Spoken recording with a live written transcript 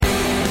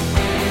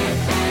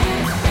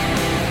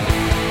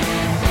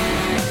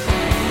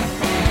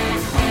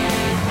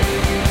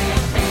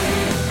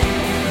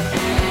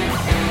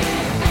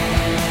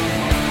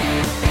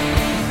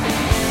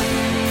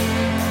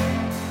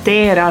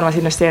tere, armas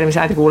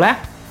investeerimisraadi kuulaja.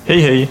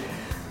 Hei.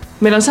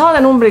 Meil on saade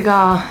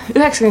numbriga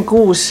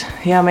 96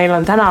 ja meil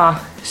on täna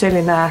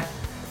selline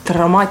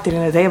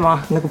dramaatiline teema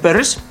nagu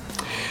börs.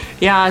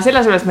 Ja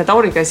selles mõttes me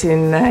Tauriga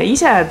siin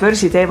ise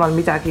börsi teemal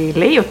midagi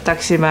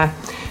leiutaksime,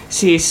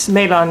 siis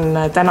meil on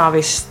täna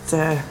vist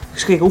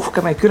üks kõige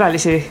uhkemaid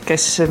külalisi,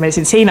 kes meil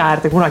siin seina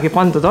äärde kunagi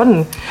pandud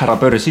on. Härra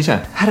börs ise.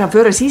 Härra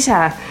börs ise,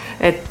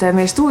 et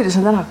meie stuudios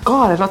on täna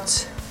Kaarel Ots.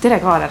 Tere,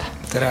 Kaarel.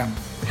 Tere.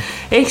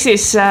 Ehk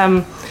siis,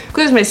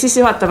 kuidas me sisse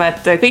juhatame,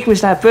 et kõik,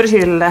 mis läheb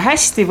börsil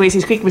hästi või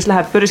siis kõik, mis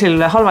läheb börsil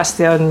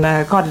halvasti, on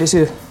Kaarli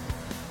süü?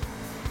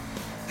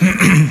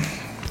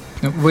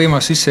 No,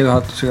 võimas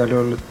sissejuhatus igal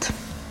juhul, et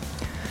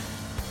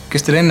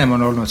kes teil ennem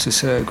on olnud siis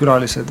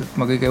külalised, et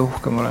ma kõige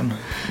uhkem olen?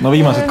 No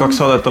viimased 2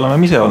 saadet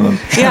oleme ise olnud.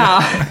 Jaa,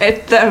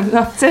 et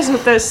selles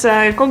suhtes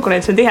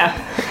konkurents on tihe.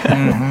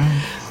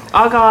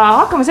 Aga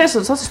hakkame selles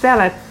suhtes otsast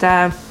peale, et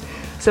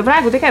sa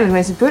praegu tegeled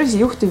meil siin börsi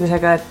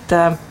juhtimisega, et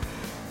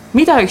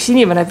mida üks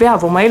inimene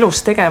peab oma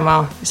elus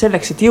tegema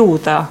selleks, et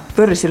jõuda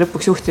börsi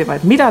lõpuks juhtima,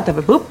 et mida ta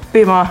peab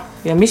õppima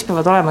ja mis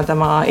peavad olema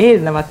tema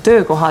eelnevad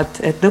töökohad,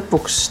 et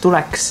lõpuks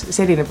tuleks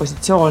selline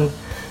positsioon,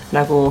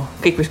 nagu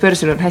kõik, mis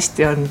börsil on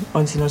hästi,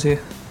 on sinu süü.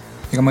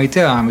 Ega ma ei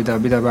tea,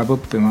 mida peab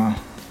õppima.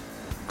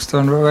 Kas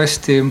ta on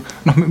hästi,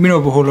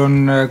 minu puhul on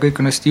kõik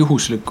on hästi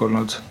juhuslik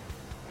olnud.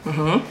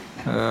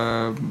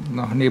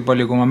 Nii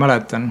palju, kui ma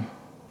mäletan.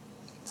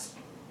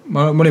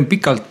 Ma olin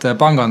pikalt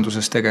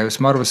panganduses tegevis,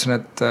 ma arvasin,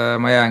 et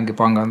ma jäängi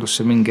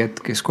pangandusse mingi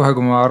hetk, kohe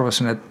kui ma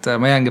arvasin, et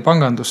ma jäängi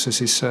pangandusse,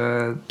 siis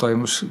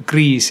toimus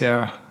kriis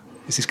ja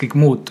siis kõik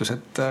muutus,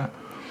 et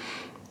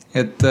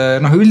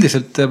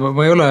üldiselt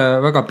ma ei ole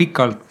väga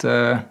pikalt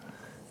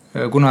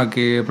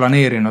kunagi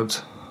planeerinud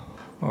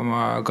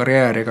oma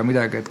karjääri ega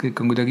midagi, et kõik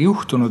on kuidagi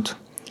juhtunud,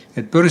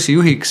 et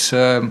börsijuhiks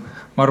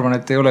ma arvan,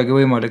 et ei olegi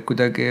võimalik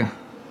kuidagi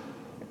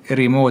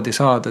eri moodi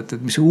saada,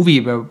 et mis huvi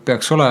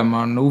peaks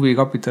olema, on huvi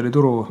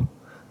kapitalituru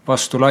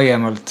vastu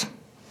laiemalt.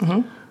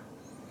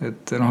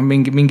 Et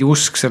mingi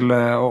usk selle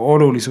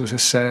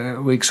olulisusesse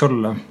võiks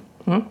olla.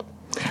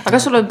 Aga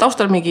kas sul on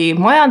taustal mingi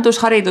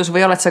majandusharidus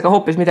või oled sa ka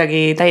hoopis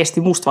midagi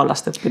täiesti muust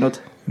vallast õppinud?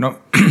 No,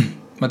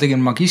 ma tegin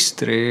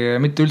magistri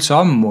mitte üldse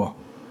ammu.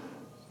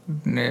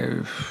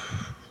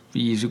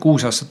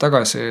 5-6 aastat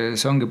tagasi,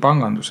 see ongi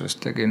panganduses,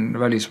 tegin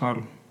välismaal.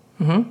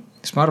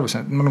 Siis ma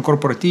arvasin, et mul on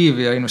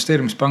korporatiiv- ja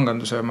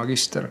investeerimispanganduse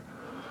magister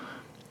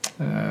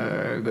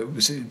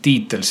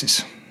tiitel siis.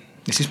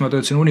 Ja siis ma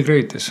töötasin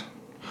Unicreditis.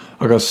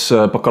 Aga kas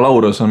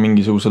bakalaureus on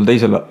mingisugusel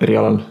teisel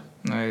erialal?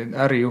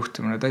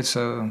 Ärijuhtimine,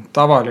 täitsa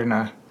tavaline.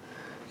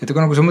 Et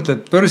kui sa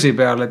mõtled börsi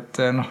peal, et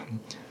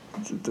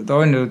ta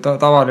on ju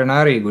tavaline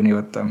äri, kui nii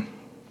võtta.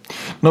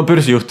 No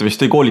börsijuhte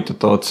vist ei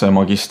koolitata otse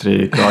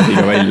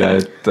magistrikraadiga välja,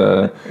 et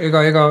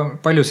ega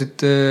paljusid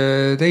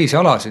teisi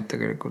alasid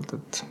tegelikult,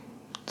 et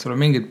seal on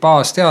mingid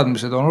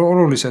baasteadmised on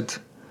olulised.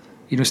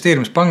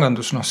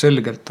 Investeerimispangandus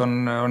selgelt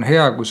on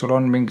hea, kui sul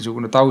on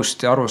mingisugune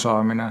taust ja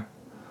arusaamine.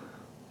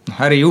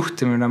 Äri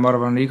juhtimine, ma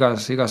arvan,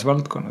 igas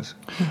valdkonnas.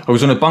 Aga kui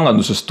sa nüüd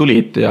pangandusest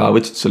tulid ja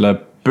võtsid selle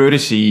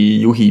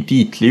börsijuhi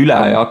tiitli üle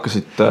ja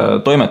hakkasid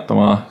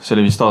toimetama, see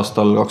oli vist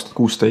aastal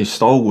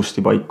 2016 augusti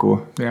paiku.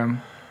 Jah.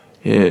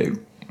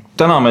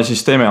 Täna me siis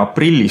teeme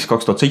aprillis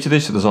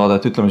 2017 seda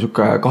saadet, ütleme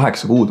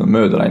 8 kuud on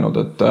mööda läinud,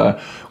 et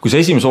kui sa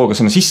esimese hooga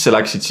sinna sisse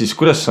läksid, siis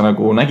kuidas sa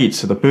nägid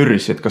seda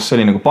börsi, et kas see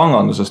oli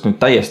pangandusest nüüd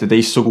täiesti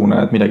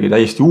teistsugune, et midagi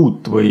täiesti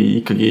uut või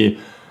ikkagi,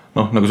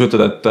 nagu sa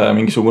ütled, et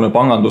mingisugune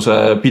panganduse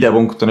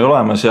pidepunkt on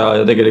olemas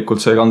ja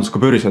tegelikult see kandus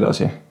ka börsi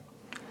edasi?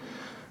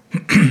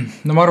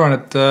 No ma arvan,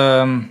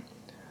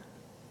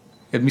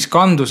 et mis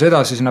kandus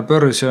edasi sinna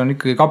börsi on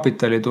ikkagi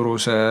kapitalituru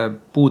see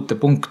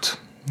puutepunkt.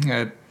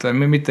 Et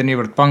mitte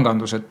niivõrd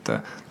pangandus, et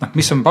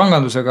mis on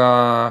pangandusega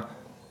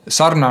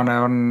sarnane,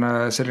 on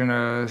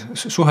selline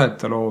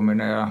suhete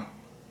loomine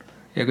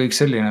ja kõik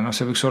selline,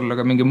 see võiks olla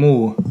ka mingi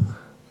muu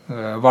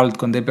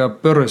valdkond, ei pea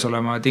börs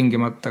olema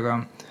tingimata,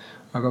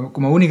 aga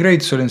kui ma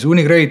Unicreditis olin, see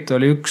Unicredit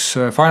oli üks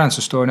Finance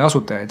Estonia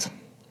asutajaid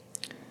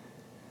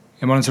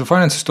ja ma olen seal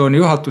Finance Estonia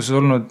juhatuses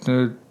olnud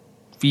nüüd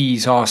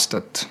 5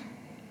 aastat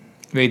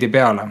veidi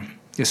peale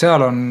ja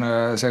seal on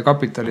see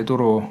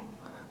kapitalituru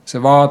see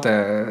vaade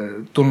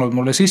tulnud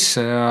mulle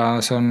sisse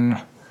ja see on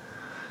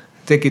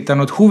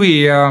tekitanud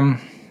huvi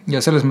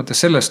ja selles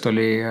mõttes sellest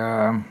oli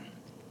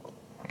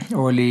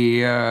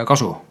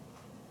kasu.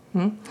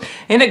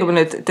 Enne kui me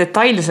nüüd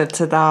detailselt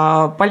seda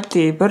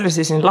Balti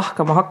börsi siin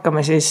lahkama hakkame,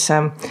 siis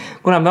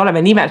kuna me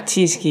oleme nimelt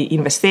siiski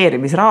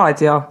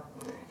investeerimisraadio,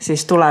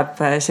 siis tuleb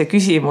see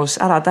küsimus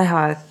ära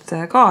teha, et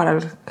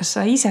Kaarel, kas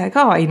sa ise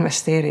ka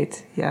investeerid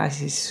ja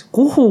siis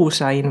kuhu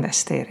sa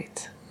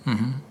investeerid?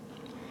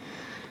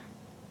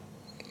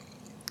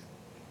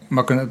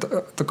 Ma hakkan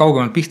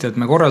kaugemalt pihta, et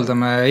me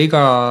korraldame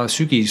iga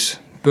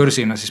sügis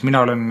börsina, siis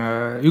mina olen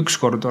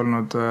üks kord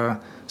olnud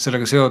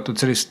sellega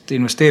seotud sellist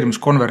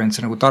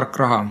investeerimiskonverentsi nagu Tark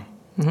raha.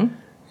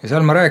 Ja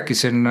seal ma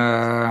rääkisin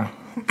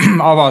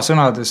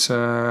avasõnades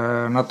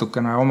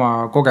natukene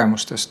oma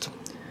kogemustest.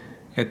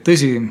 Et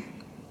tõsi,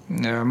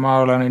 ma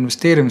olen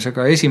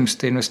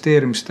esimeste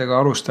investeerimistega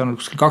alustanud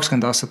kuskil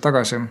 20 aastat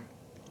tagasi.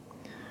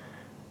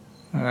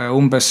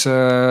 Umbes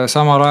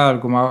samal ajal,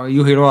 kui ma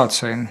juhiload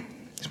sain,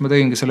 siis ma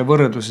tegingi selle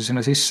võrdluse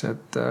sinna sisse,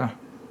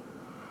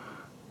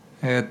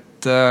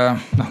 et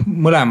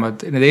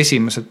mõlemad need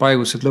esimesed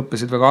paigused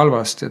lõppesid väga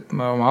halvasti, et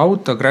ma oma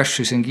auto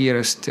crashisin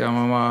kiiresti ja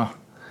oma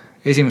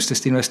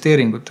esimestest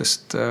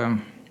investeeringutest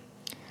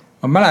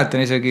ma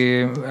mäletan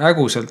isegi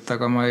äguselt,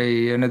 aga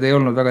need ei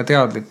olnud väga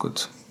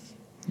teadlikud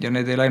ja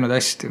need ei läinud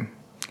hästi.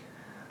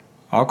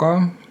 Aga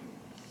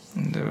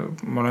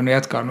ma olen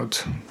jätkanud.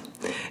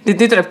 Nüüd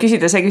tuleb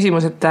küsida see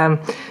küsimus, et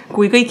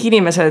kui kõik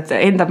inimesed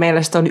enda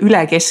meelest on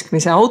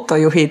ülekeskmise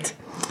autojuhid,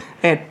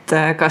 et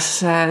kas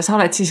sa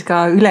oled siis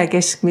ka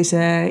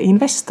ülekeskmise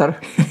investor?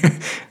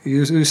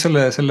 Just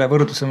selle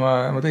võrdluse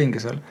ma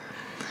tõingi seal.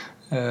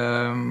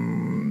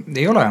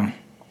 Ei ole.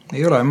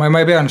 Ma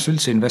ei pea ennast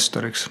üldse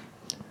investoriks.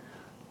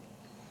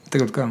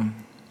 Tegelikult ka.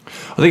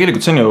 Aga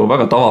tegelikult see on ju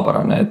väga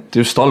tavapärane, et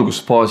just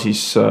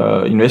algusfaasis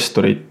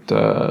investorid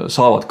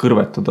saavad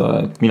kõrvetada,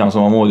 et mina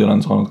samamoodi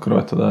olen saanud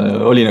kõrvetada ja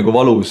oli nagu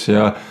valus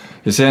ja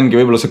see ongi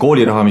võib-olla see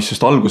kooliraha, mis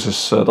just alguses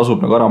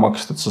tasub nagu ära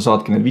maksta, et sa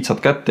saadki need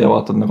vitsad kätte ja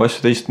vaatad nagu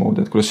asju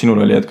teistmoodi, et kuidas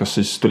sinul oli, et kas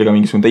siis tuli ka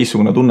mingisugune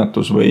teistsugune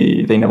tunnetus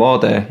või teine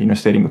vaade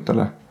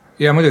investeeringutele?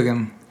 Ja muidugi.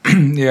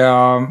 Ja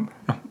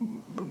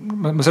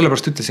ma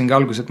sellepärast ütlesingi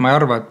alguses, et ma ei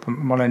arva, et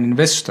ma olen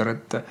investor,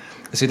 et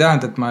see ei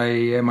tähenda, et ma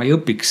ei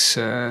õpiks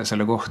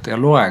selle kohta ja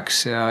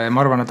loeks ja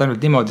ma arvan, et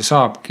ainult niimoodi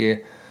saabki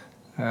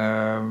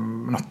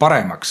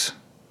paremaks.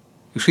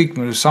 Ükskõik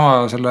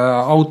sama selle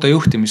auto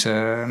juhtimise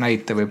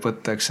näite võib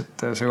võtta, eks,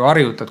 et sa ju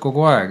harjutad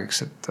kogu aeg,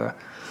 eks,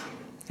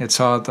 et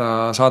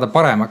saada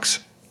paremaks.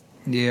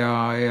 Ja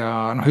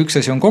üks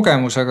asi on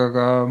kogemus, aga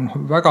ka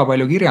väga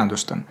palju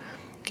kirjandust on.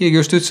 Keegi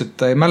just ütles, et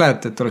ta ei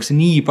mäleta, et oleks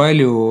nii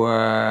palju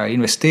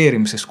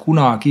investeerimisest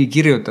kunagi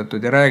kirjutatud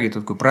ja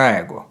räägitud kui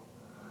praegu.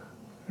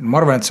 Ma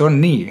arvan, et see on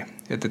nii,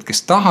 et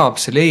kes tahab,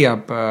 see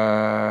leiab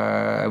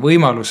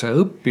võimaluse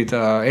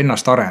õppida,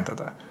 ennast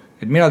arendada.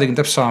 Et mina tegin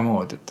täpselt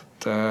samamoodi,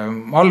 et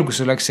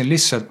alguses läksin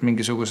lihtsalt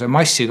mingisuguse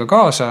massiga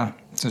kaasa,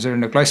 see on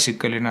selline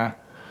klassikaline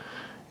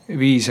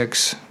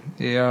viiseks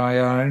ja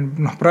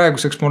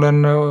praeguseks ma olen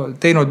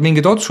teinud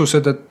mingid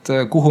otsused, et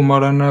kuhu ma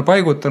olen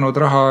paigutanud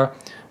raha,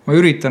 ma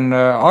üritan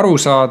aru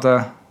saada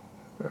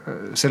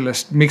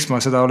sellest, miks ma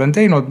seda olen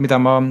teinud, mida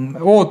ma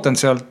ootan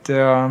sealt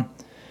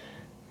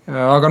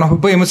aga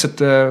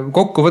põhimõtteliselt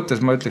kokku võttes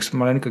ma ütleks, et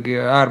ma olen ikkagi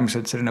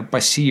äärmiselt selline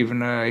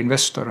passiivne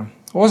investor.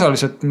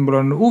 Osaliselt mul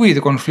on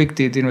huvide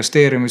konfliktid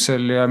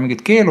investeerimisel ja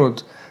mingid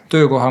keelud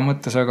töökoha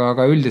mõttes,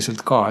 aga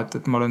üldiselt ka,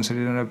 et ma olen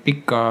selline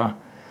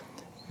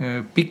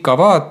pika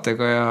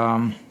vaatega ja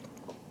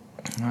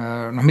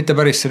mitte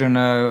päris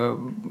selline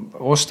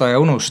osta ja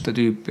unusta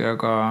tüüpi,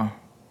 aga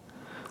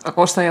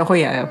osta ja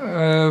hoia, jah?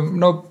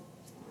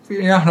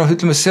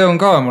 Ütleme, see on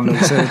ka mul,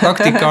 see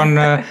taktika on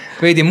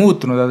veidi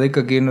muutunud, aga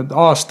ikkagi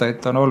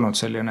aastaid on olnud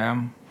selline, jah.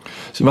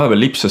 Siin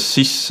vahepeal lipsas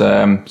sisse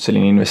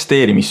selline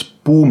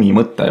investeerimisbuumi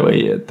mõte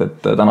või et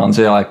täna on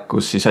see aeg,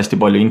 kus siis hästi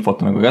palju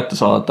infot nagu kätte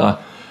saada.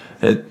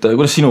 Et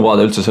kuidas sinu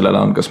vaade üldse sellele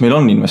on? Kas meil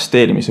on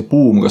investeerimise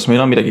buum, kas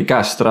meil on midagi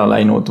käest ära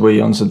läinud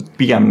või on see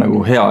pigem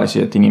nagu hea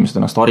asi, et inimesed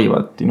ennast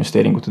harivad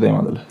investeeringute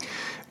teemadel?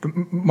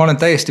 Ma olen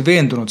täiesti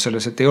veendunud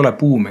selles, et ei ole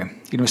buumi,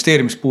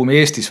 investeerimisbuumi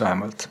Eestis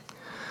vähemalt.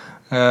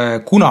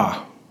 Kuna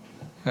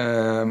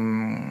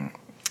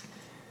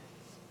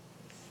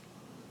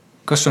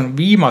kas on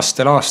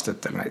viimastel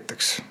aastatel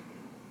näiteks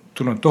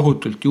tulnud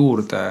tohutult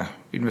juurde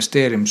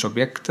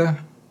investeerimisobjekte,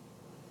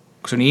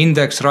 kas on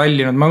indeks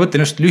rallinud, ma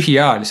võtan just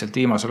lühiajaliselt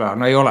viimasel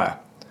ajal, ei ole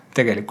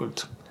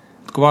tegelikult.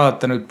 Kui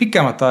vaadata nüüd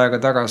pikemat aega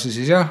tagasi,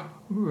 siis jah,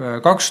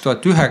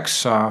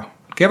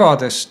 2009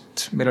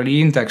 kevadest meil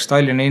oli indeks,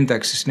 Tallinna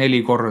indeks siis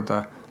 4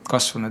 korda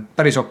kasvanud,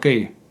 päris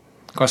okei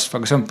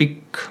kasv, aga see on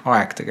pikk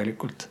aeg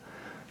tegelikult.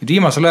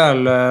 Viimasel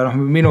ajal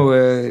minu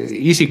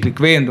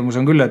isiklik veendumus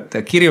on küll, et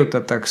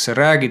kirjutatakse,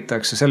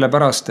 räägitakse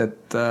sellepärast,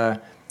 et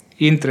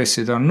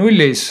intressid on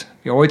nullis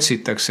ja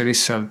otsitakse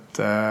lihtsalt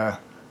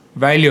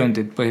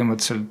väljundid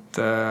põhimõtteliselt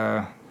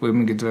või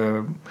mingid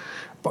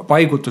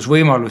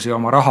paigutusvõimalusi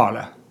oma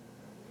rahale.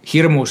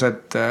 Hirmus,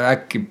 et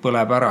äkki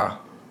põleb ära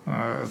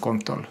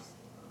kontol.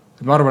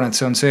 Ma arvan, et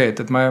see on see,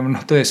 et ma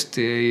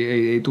tõesti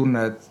ei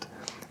tunne, et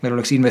meil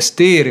oleks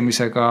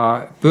investeerimisega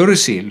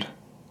börsil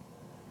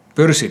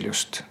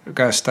just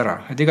käest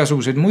ära. Et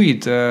igasuguseid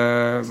muid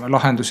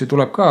lahendusi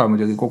tuleb ka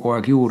muidugi kogu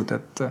aeg juurde,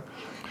 et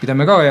mida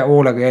me ka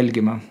hoolega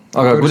jälgima.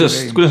 Aga kuidas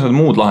need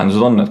muud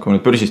lahendused on, et kui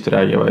nüüd börsist ei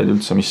räägi, vaid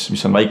üldse,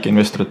 mis on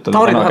väikeinvestoritel?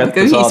 Tauri tahab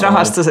ikka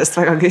ühisrahastusest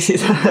väga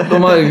küsida.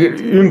 Ma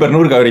ümber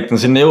nurga üritan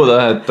sinna jõuda,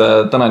 et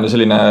täna on ju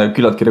selline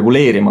küllaltki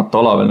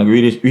reguleerimata ala veel nagu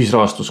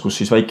ühisrahastus, kus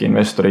siis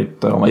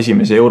väikeinvestorid oma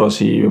esimesi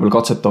eurosi võib-olla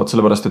katsetavad,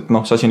 sellepärast, et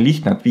see asi on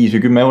lihtne, et 5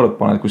 või 10 eurot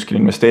paned kuskil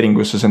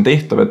investeeringusse, see on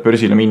tehtav, et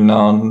börsile minna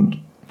on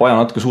vaja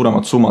natuke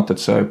suuremat summat,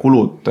 et see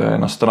kulud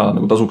ennast ära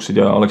nagu tasuksid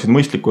ja oleksid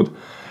mõistlikud.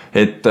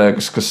 Et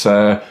kas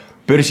see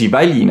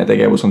börsiväline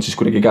tegevus on siis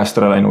kuidagi käest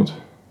ära läinud?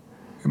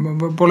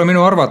 Pole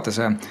minu arvata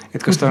see,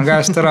 et kas ta on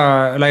käest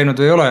ära läinud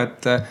või ei ole,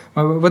 et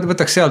ma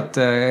võtaks sealt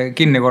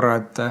kinni korra,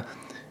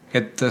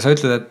 et sa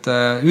ütled, et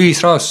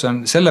ühisrahastus on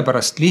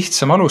sellepärast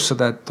lihtsam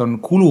alustada, et on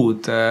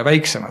kulud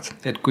väiksemad.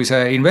 Et kui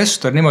see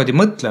investor niimoodi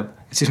mõtleb,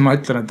 siis ma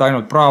ütlen, et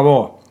ainult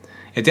bravo.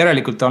 Et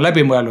järelikult ta on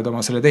läbi mõelnud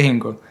oma selle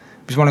tehingu.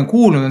 Mis ma olen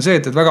kuulnud on see,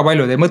 et väga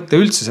paljud ei mõtle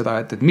üldse seda,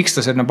 et miks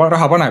ta selle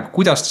raha paneb,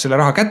 kuidas ta selle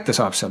raha kätte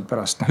saab sealt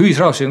pärast.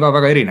 Ühisrahastusi on ka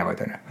väga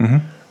erinevaid.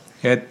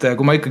 Et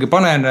kui ma ikkagi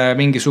panen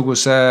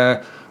mingisuguse,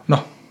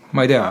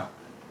 ma ei tea,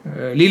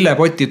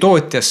 lillepoti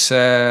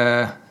tootjasse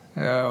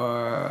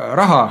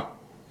raha,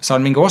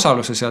 saan mingi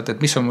osaluse sealt,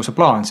 et mis on mu see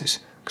plaan siis.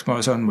 Kas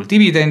see on mul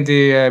dividendi,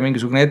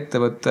 mingisugune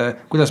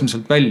ettevõtte, kuidas ma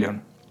sealt välja on.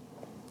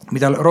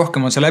 Mida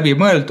rohkem on see läbi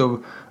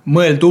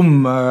mõeldum,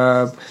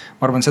 ma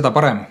arvan, seda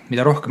parem.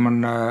 Mida rohkem on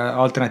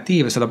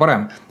alternatiive, seda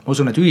parem. Ma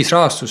usun, et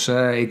ühisrahastus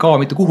ei kao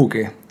mitte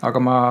kuhugi,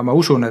 aga ma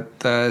usun,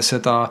 et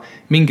seda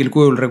mingil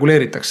kujul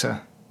reguleeritakse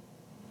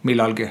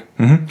millalgi.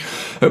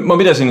 Ma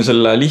pidasin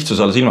selle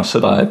lihtsuse all silmas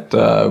seda, et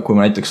kui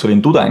ma näiteks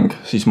olin tudeng,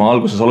 siis ma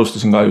alguses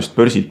alustasin ka just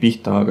börsilt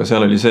pihta, aga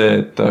seal oli see,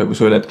 et kui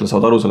sa üle hetkel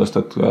saad aru sellest,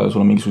 et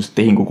sul on mingisugused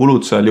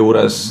tehingukulud seal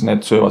juures,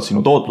 need söövad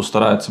sinu tootlust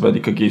ära, et sa pead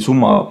ikkagi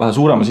summa vähe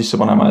suurema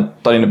sisse panema, et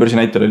Tallinna börsi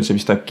näitel oli see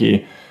vist äkki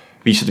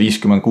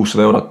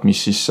 550-600 eurot,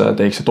 mis siis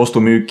teeks, et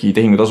ostumüüki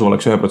tehingutasu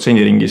oleks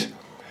 1% ringis.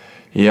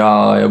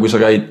 Ja kui sa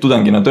käid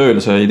tudengina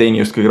tööl, sa ei teeni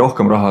just kõige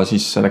rohkem raha,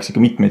 siis läks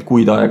ikka mitmeid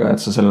kuid aega, et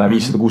sa selle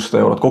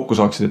 500-600 eurot kokku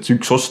saaksid, et see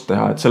üks ost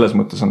teha, et selles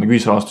mõttes on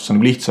ühisrahastus on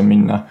lihtsam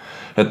minna.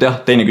 Et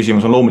jah, teine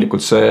küsimus on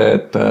loomulikult see,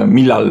 et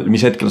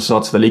mis hetkel sa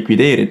saad seda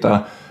likvideerida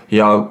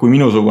ja kui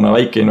minusugune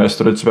väike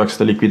investor üldse peaks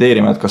seda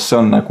likvideerima, et kas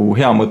see on nagu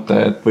hea mõte,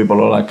 et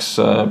võib-olla oleks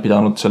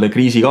pidanud selle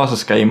kriisi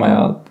kaasas käima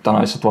ja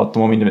täna lihtsalt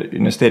vaatama oma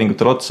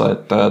investeeringutele otsa,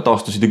 et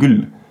taastusid ju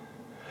küll.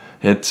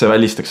 Et see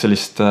välistaks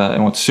sellist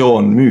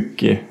emotsioon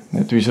müüki,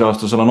 et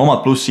ühisrahastusel on omad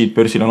plussid,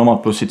 börsil on omad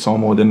plussid,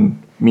 samamoodi on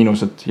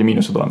miinused ja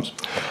miinused olemas.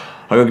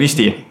 Aga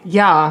Kristi?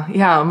 Ja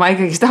ma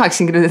ikkagi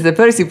tahaksingi nüüd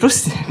börsi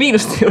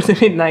miinuste juurde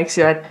minna, eks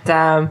ju, et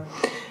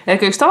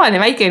kui üks tavaline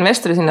väike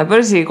investori sinna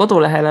börsi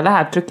kodulehele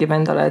läheb, trükib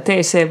endale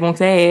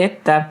tsc.ee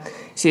ette,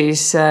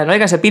 siis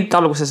ega see pilt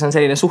alguses on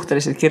selline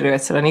suhteliselt kirju,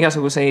 et seal on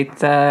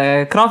igasuguseid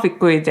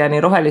graafikuid ja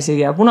nii rohelisi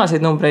ja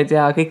punaseid numbreid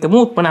ja kõike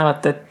muud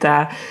põnevat,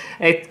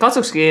 et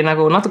katsukski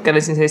nagu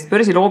natukene siin sellist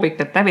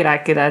börsiloobikat läbi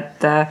rääkida,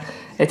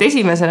 et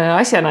esimese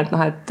asjana,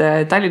 et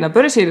Tallinna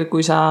börsil,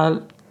 kui sa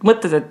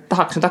mõtled, et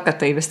tahaks nüüd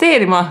hakata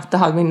investeerima,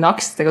 tahad minna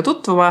aktsiatega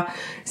tutvuma,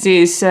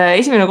 siis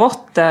esimene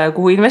koht,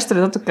 kuhu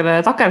investorid natukene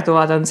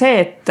takerduvad, on see,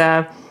 et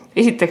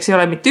esiteks ei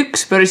ole mitte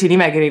üks börsi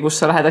nimekiri, kus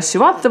sa lähed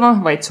asju vaatama,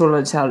 vaid sul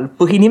on seal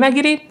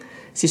põhinimekiri,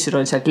 siis sul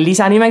on seal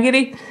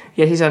lisanimekiri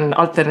ja siis on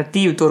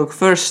alternatiivturg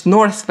First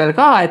North veel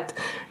ka,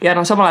 ja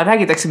samal ajal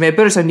räägitakse, meie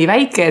börs on nii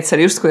väike, et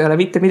seal justkui ei ole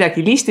mitte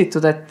midagi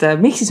listitud, et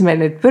miks siis meil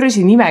neid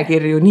börsi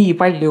nimekirju nii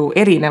palju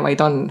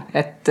erinevaid on,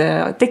 et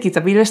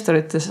tekitab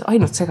investorites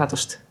ainult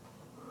segadust.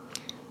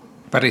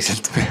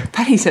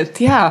 Päriselt,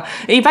 jaa.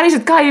 Ei,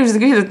 päriselt ka inimesed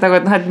küsivad,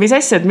 et mis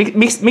asja, et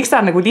miks ta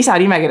on nagu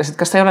lisanimekirjas, et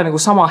kas ta ei ole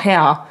nagu sama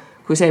hea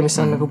kui see, mis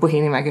on nagu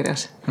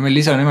põhinimekirjas. No meil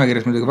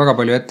lisanimekirjas muidugi väga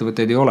palju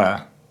ettevõtteid ei ole.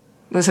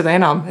 No seda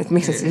enam, et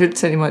miks see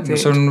üldse niimoodi...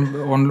 See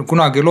on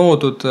kunagi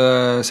loodud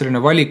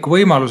selline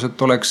valikuvõimalus,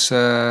 et oleks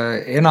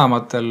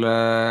enamatel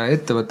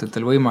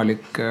ettevõtetel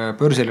võimalik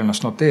börsil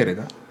ennast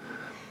noteerida.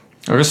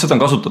 Aga kas seda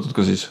on kasutatud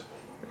ka siis?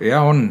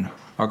 Ja on,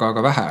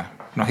 aga vähe.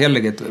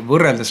 Jällegi, et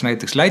võrreldes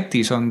näiteks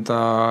Lätis on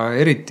ta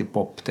eriti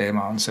popp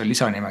teema, on see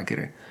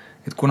lisanimekiri.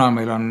 Et kuna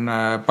meil on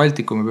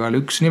Baltikumi peal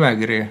üks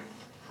nimekiri,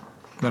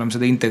 me oleme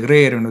seda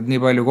integreerinud nii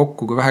palju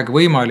kokku kui vähegi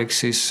võimalik,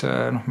 siis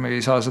me ei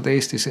saa seda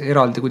Eestis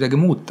eraldi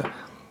kuidagi muuta.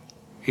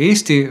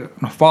 Eesti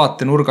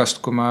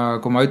vaatenurgast, kui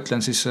ma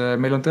ütlen, siis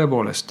meil on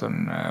tõepoolest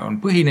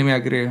on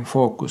põhinimekiri,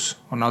 fookus,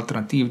 on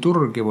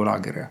alternatiivturg ja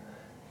võlakirja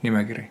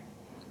nimekiri.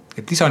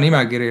 Et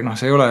lisanimekiri,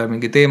 see ei ole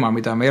mingi teema,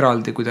 mida me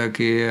eraldi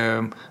kuidagi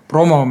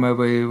promome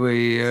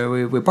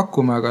või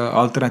pakume, aga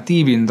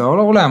alternatiivid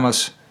on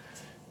olemas.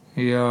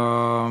 Ja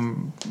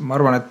ma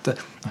arvan, et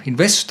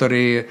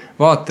investori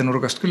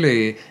vaatenurgast küll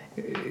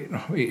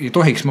ei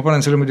tohiks, ma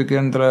panen selle muidugi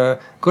endale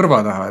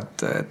kõrva taha,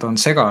 et on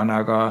segane,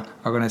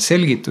 aga need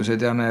selgitused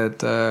ja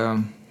need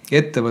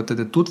ettevõtted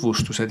ja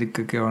tutvustused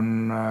ikkagi on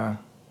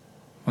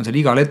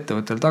seal igal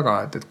ettevõttel taga,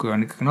 et kui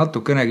on ikkagi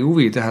natukenegi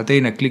huvi teha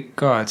teine klikk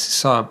ka, et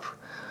siis saab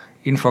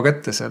info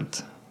kätte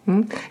sealt.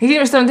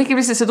 Inimestel on tekib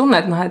lihtsalt see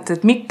tunne,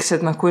 et miks,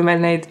 et kui meil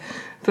neid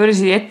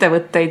börsi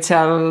ettevõtteid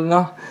seal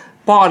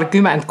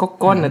paarkümmend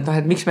kokku on,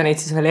 et miks me neid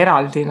siis veel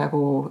eraldi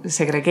nagu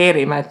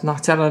segregeerime, et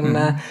seal on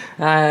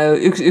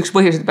üks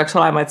põhjus peaks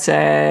olema, et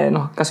see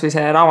kas või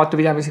see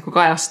raamatupidamisliku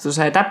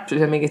kajastuse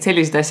täpsus ja mingid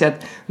sellised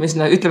asjad, mis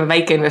ütleme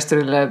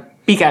väikeinvestorile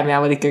pigem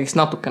jäävad ikkagi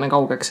natukene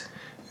kaugeks.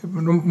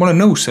 Ma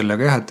olen nõus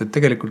sellega jah, et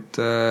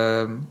tegelikult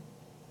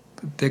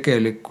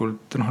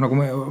nagu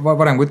ma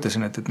varem kui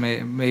ütlesin, et me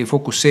ei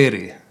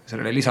fokusseeri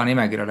sellele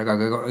lisanimekirjale,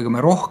 aga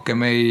me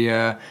rohkem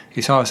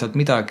ei saa sealt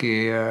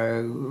midagi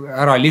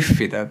ära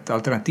lihvida, et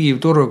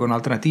alternatiivturg on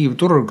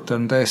alternatiivturg, ta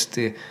on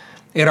täiesti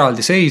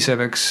eraldi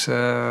seisev, eks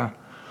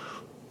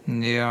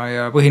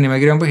ja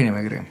põhinimekiri on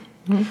põhinimekiri.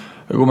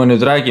 Kui me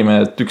nüüd räägime,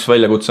 et üks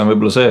väljakutse on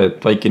võib-olla see,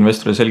 et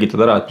väikeinvestorile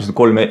selgitada ära, et mis need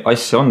 3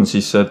 asja on,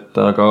 siis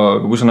aga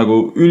kui sa nagu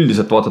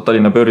üldiselt vaatad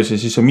Tallinna börsi,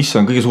 siis mis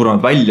on kõige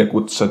suuremad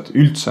väljakutsed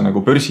üldse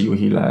nagu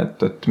börsijuhile,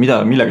 et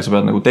millega sa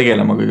pead nagu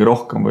tegelema kõige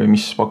rohkem või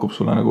mis pakub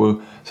sulle nagu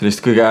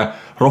sellist kõige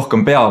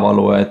rohkem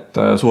peavalu, et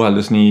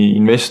suheldes nii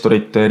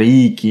investorite,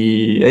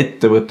 riigi,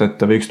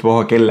 ettevõtete või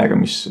ükstapuha kellega,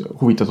 mis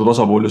huvitatud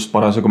osapool just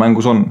parasjagu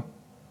mängus on?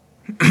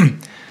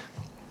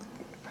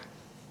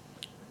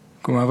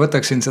 Kui ma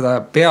võtaksin seda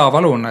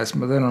peavaluna, siis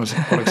ma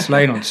tõenäoliselt oleks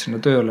läinud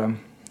sinna tööle.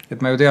 Et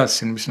ma ju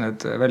teadsin, mis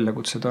need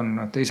väljakutsed on.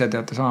 Te ise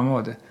teate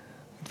samamoodi.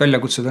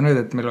 Väljakutsed on need,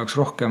 et meil oleks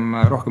rohkem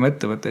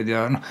ettevõtteid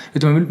ja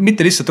ütleme,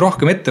 mitte lihtsalt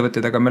rohkem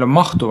ettevõtteid, aga meil on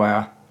mahtu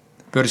vaja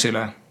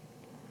börsile.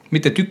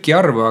 Mitte tüki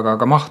arvu,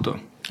 aga mahtu.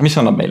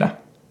 Mis annab meile?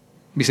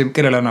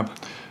 Kellele annab?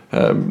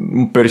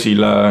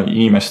 Börsile,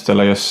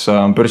 inimestele, kes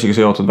on börsiga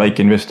seotud,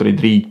 väikeinvestorid,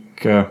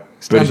 riik,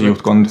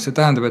 börsijuhtkond. See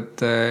tähendab,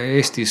 et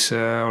Eestis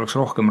oleks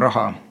rohkem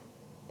raha.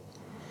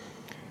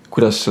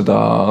 Kuidas seda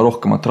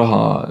rohkemat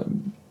raha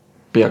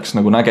peaks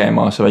nagu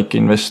nägema see väike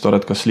investor,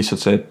 et kas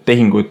lihtsalt see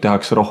tehinguid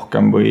tehakse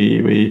rohkem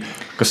või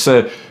kas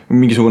see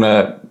mingisugune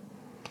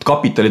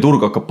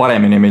kapitaliturg hakkab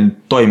paremini meil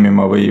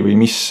toimima või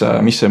mis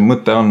see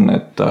mõte on,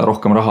 et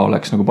rohkem raha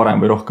oleks nagu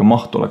parem või rohkem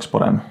mahtu oleks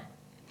parem?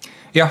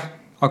 Jah,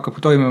 hakkab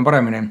toimima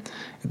paremini.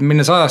 Et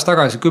minnes ajas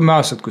tagasi 10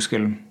 aastat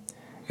kuskil,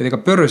 et ega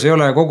börs ei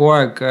ole kogu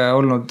aeg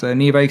olnud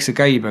nii väikse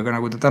käibega,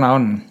 nagu ta täna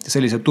on, ja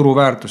sellise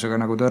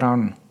turuväärtusega, nagu ta täna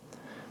on.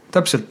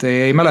 Täpselt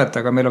ei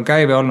mäleta, aga meil on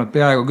käive olnud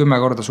peaaegu 10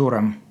 korda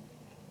suurem.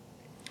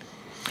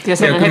 Ja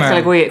sellel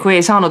hetkel, kui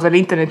ei saanud veel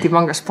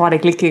internetipangast paari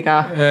klikiga.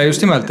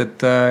 Just nimelt,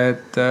 et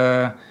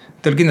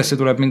teil kindlasti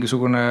tuleb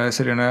mingisugune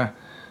selline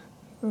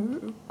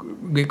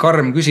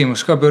karm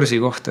küsimus ka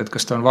börsi kohta, et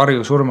kas ta on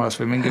varju surmas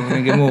või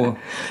mingi muu.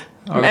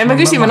 Me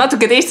küsime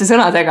natuke teiste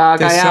sõnadega.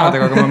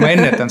 Aga ma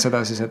ennetan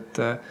seda siis,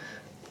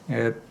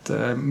 et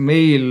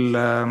meil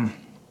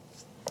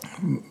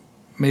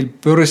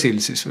börsil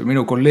siis või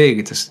minu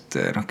kolleegidest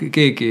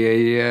keegi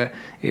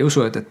ei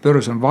usu, et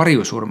börs on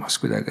varjusurmas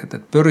kuidagi,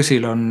 et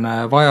börsil on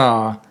vaja,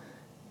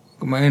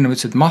 kui ma enne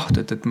ütlesin, et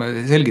mahtu, et ma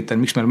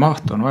selgitan, miks meil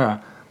mahtu on vaja.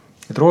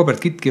 Et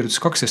Robert Kitt kirjutas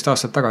 12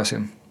 aastat tagasi,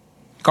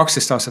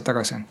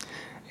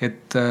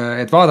 et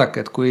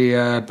vaadake, et kui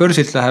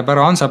börsilt läheb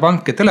ära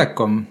Hansapank ja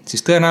Telekom,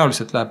 siis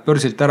tõenäoliselt läheb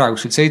börsilt ära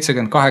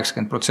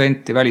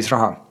 70-80%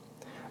 välisraha,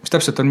 mis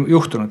täpselt on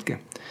juhtunudki.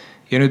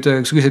 Ja nüüd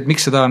kui sa küsid,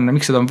 miks seda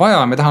on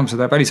vaja, me tahame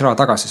seda välisraha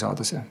tagasi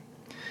saada see.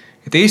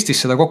 Et Eestis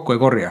seda kokku ei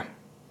korja.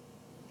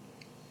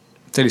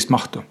 Sellist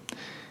mahtu.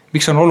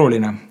 Miks on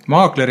oluline?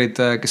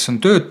 Maaklerid, kes on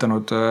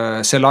töötanud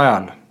sel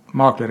ajal,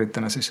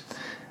 maakleritena siis,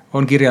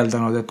 on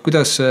kirjeldanud, et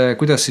kuidas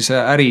siis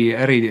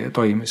äri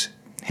toimis.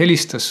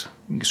 Helistas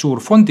mingi suur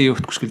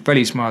fondijuht kuskilt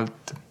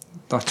välismaalt,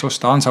 tahtis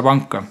osta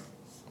Hansapanka.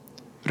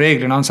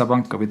 Reeglina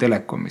Hansapanka või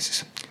Telekomi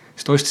siis.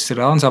 Siis ta ostis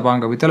selle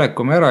Hansapanga või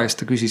Telekomi ära ja siis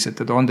ta küsis, et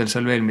on teil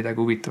seal veel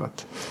midagi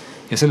huvitavat.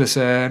 Ja selles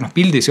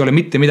pildis ei ole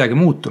mitte midagi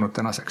muutunud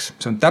tänaseks.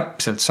 See on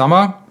täpselt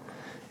sama.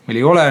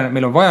 Meil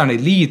on vaja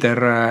neid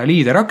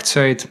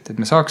liideraktsiaid, et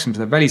me saaksime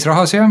seda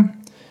välisraha siia.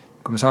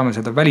 Kui me saame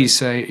seda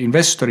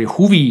välisinvestori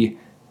huvi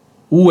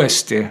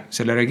uuesti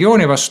selle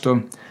regiooni vastu,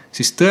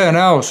 siis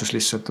tõenäosus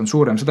lihtsalt on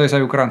suurem. Seda ei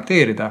saa ju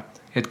garanteerida,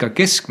 et ka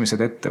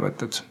keskmised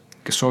ettevõtted,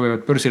 kes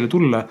soovivad börsile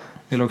tulla,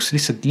 neil oleks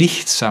lihtsalt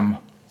lihtsam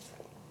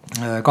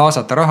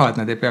kaasata raha, et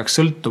nad ei peaks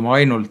sõltuma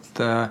ainult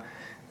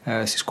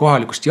siis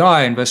kohalikust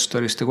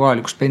jaeinvestorist ja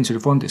kohalikust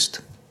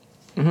pensionifondist.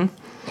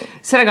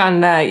 Sellega on,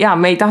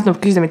 me ei tahtnud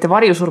küsida mitte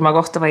varjusurma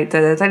kohta, vaid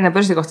Tallinna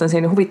börsi kohta on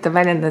selline huvitav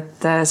väljend,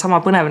 et sama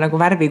põnev nagu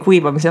värvi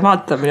kuivamise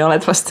vaatamine,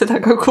 oled vast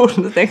seda ka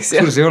kuulnud, eks?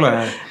 Suures ei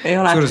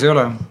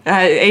ole.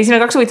 Ei, siin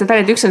on 2 huvitav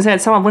väljend, üks on see,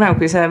 et sama põnev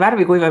kui see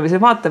värvi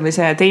kuivamise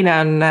vaatamise ja teine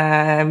on,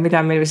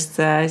 mida meil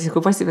vist siis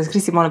kui Postimees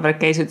Kristi Maaneberg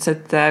käis, ütles,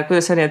 et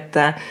kuidas oli, et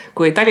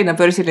kui Tallinna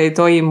börsil ei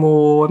toimu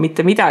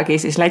mitte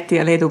midagi, siis Läti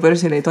ja Leedu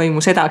börsil ei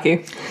toimu sedagi.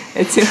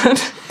 Et siin on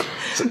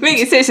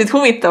mingid sellised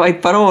huvitavaid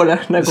paroole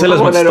nagu selles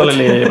mõttes tal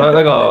oli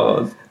väga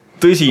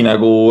tõsi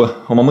nagu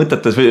oma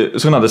mõtetes või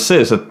sõnades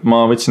sees, et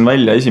ma võtsin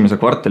välja esimese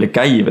kvartali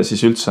käive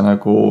siis üldse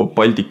nagu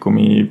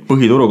Baltikumi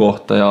põhituru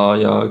kohta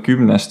ja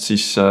 10-st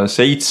siis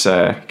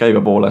 7 käive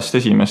poolest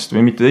esimest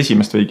või mitte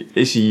esimest või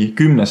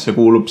 10-sse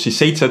kuulub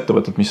siis 7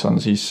 ettevõtet, mis on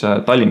siis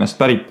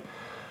Tallinnast pärit.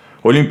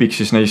 Olympic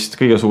siis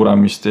neist kõige suurem,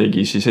 mis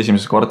tegi siis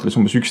esimeses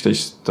kvartalis umbes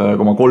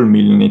 11,3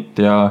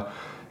 miljonit ja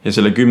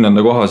selle 10.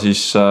 koha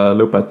siis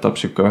lõpetab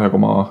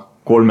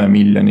 1,3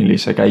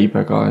 miljonilise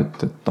käibega,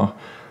 et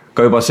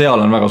ka juba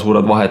seal on väga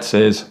suured vahed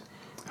sees.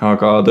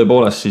 Aga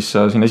tõepoolest siis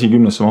siin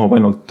 10-sse mahub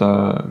ainult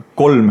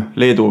 3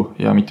 Leedu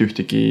ja mitte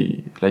ühtegi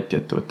Läti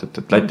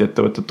ettevõtet, et Läti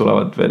ettevõtted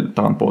tulevad veel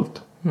tagant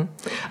poolt.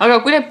 Aga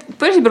kui need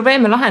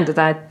börsiprobleeme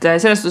lahendada, et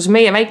selles suhtes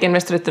meie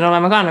väikeinvestoritena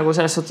oleme ka nagu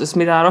selles suhtes,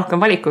 mida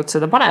rohkem valikut,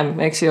 seda parem,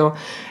 eks ju,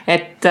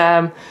 et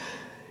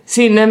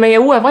siin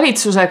meie uue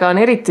valitsusega on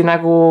eriti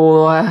nagu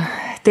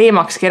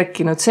teemaks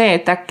kerkinud see,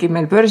 et äkki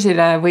meil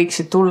börsile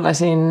võiksid tulla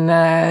siin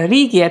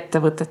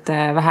riigiettevõtete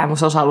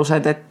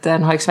vähemusosalused, et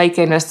eks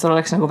väikeinvestor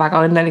oleks nagu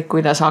väga õnnelik,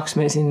 kui ta saaks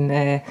meil siin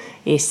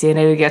Eesti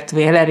Energiat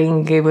või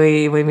Eleringi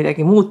või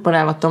midagi muud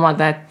põnevat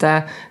omada, et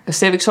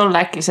kas see võiks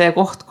olla äkki see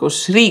koht,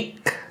 kus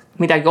riik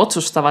midagi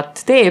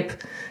otsustavat teeb,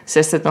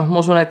 sest et ma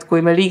usun, et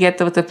kui meil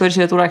riigiettevõtted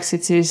börsile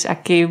tuleksid, siis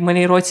äkki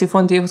mõni Rootsi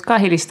fondijuht ka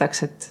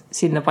helistaks, et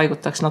sinna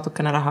paigutaks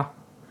natukene raha.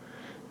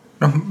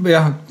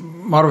 Jah,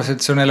 ma arvasin,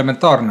 et see on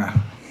elementaarne.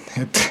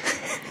 Et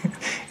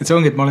see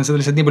ongi, et ma olen seda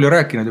lihtsalt nii palju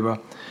rääkinud juba.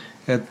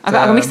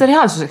 Aga miks ta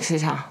reaalsuseks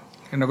ei saa?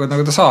 Nagu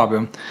ta saab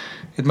ju.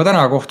 Et ma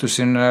täna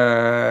kohtusin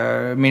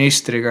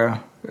ministri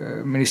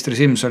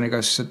Simsoniga,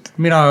 siis et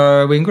mina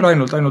võin küll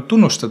ainult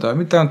tunnustada,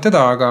 mitte ainult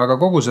teda, aga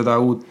kogu seda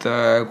uut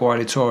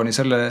koalitsiooni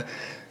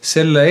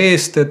selle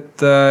eest,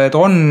 et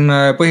on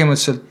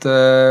põhimõtteliselt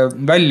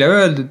välja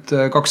öeldud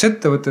 2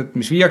 ettevõtet,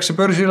 mis viiakse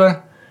börsile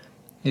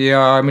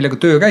ja millega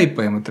töö käib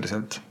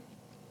põhimõtteliselt.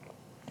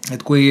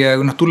 Et kui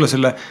tulla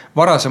selle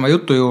varasema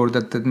jutu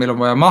juurde, et meil on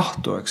vaja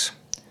mahtu, eks.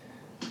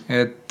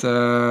 Ja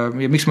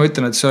miks ma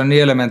ütlen, et see on nii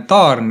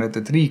elementaarne,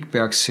 et riik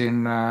peaks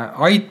siin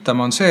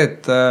aitama, on see,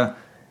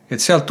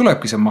 et sealt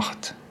tulebki see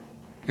maht.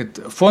 Et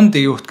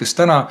fondijuht, kes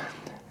täna,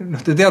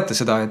 te teate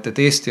seda, et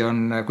Eesti on,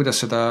 kuidas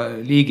seda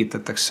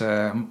liigitatakse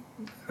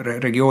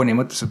regiooni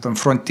mõttes, et on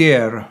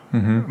frontier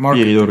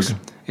market.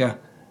 Jah,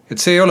 et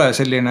see ei ole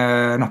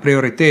selline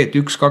prioriteet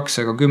 1,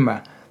 2 ega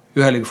 10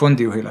 ühelegi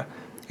fondijuhile.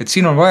 Et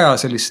siin on vaja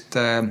sellist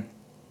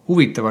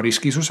huvitava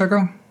riskisusega,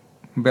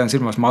 ma pean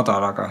silmas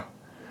madalaga,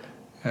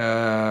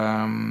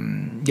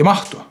 ja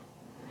mahtu.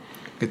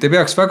 Et ei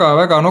peaks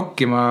väga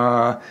nokkima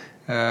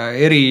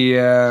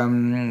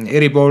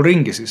eri pool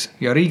ringi siis.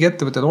 Ja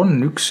riigiettevõtted on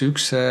üks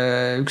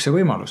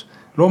võimalus.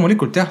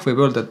 Loomulikult jah,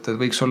 võib öelda, et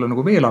võiks olla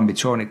nagu veel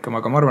ambitsioonikam,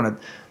 aga ma arvan,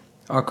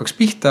 et hakkaks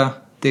pihta,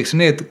 teeks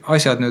need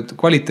asjad nüüd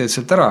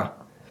kvaliteetselt ära.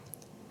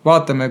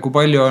 Vaatame, kui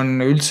palju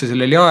on üldse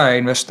sellel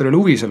jaeinvestoril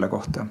huvi selle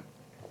kohta.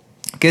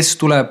 Kes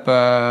tuleb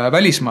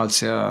välismaalt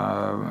siia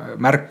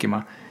märkima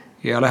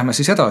ja läheme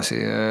siis edasi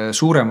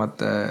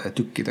suuremate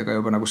tükkidega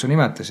juba, nagu sa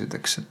nimetasid,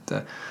 eks, et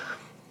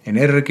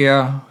Energia,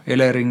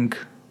 Elering,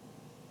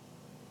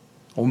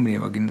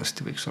 Omniva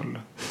kindlasti võiks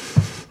olla.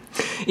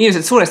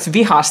 Inimesed suuresti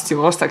vihast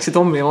juba ostaksid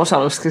Omniva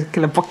osalust,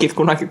 kelle pakid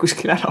kunagi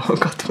kuskil ära on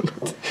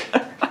kadunud.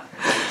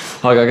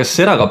 Aga kas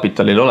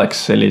erakapitalil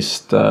oleks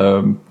sellist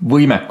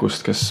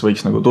võimekust, kes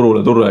võiks nagu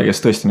turule ja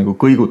kes tõesti nagu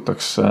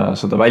kõigutaks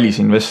seda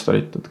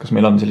välisinvestorit, et kas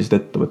meil on sellised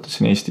ettevõtted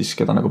siin Eestis,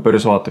 keda nagu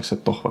börs vaataks,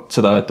 et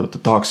seda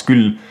ettevõttet tahaks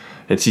küll,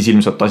 et siis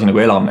ilmselt asi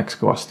nagu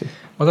elamneks kõvasti?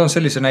 Ma toon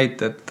sellise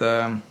näite, et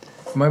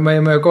ma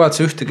ei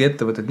kavatse ühtegi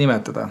ettevõtet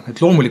nimetada,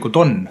 et loomulikult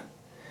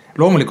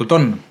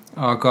on,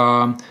 aga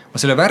ma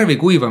selle värvi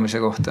kuivamise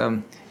kohta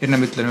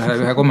ennem ütlen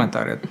ühe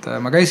kommentaari, et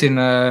ma käisin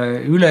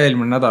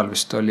üle-eelmine nädal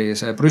vist oli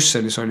see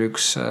Brüsselis oli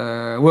üks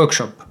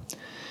workshop,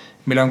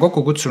 mille on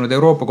kokku kutsunud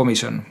Euroopa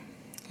Komisjon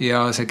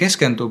ja see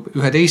keskendub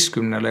 11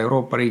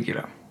 Euroopa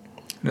riigile.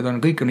 Need on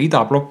kõik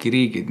idabloki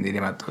riigid, nii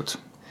nimetatud.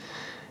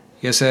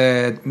 Ja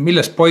see,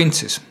 milles point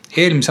siis?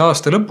 Eelmise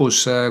aasta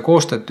lõpus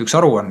koostati üks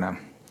aruanne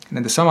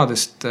nendest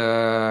samadest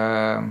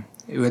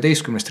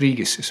 11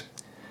 riigist siis.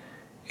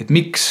 Et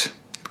miks?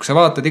 Kui sa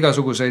vaatad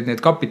igasuguseid neid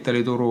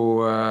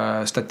kapitalituru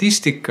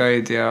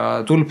statistikaid ja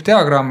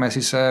tulpdiagramme,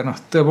 siis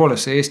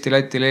tõepoolest see Eesti,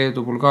 Läti,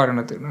 Leedu, Bulgaaria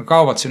nad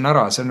kaovad sinna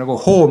ära. See on nagu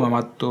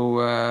hoomamatu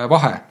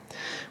vahe.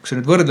 Kui sa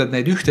nüüd võrdled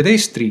neid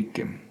 11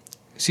 riiki,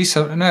 siis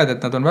sa näed,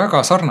 et nad on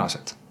väga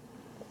sarnased.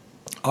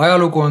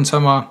 Ajalugu on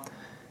sama,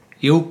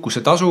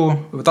 jõukuse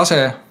tase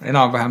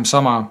enam-vähem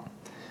sama,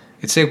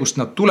 et see, kust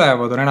nad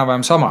tulevad, on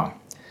enam-vähem sama.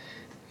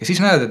 Ja siis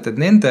näed, et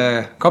nende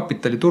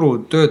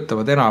kapitaliturud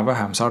töötavad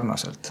enam-vähem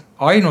sarnaselt.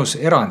 Ainus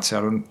erand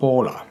seal on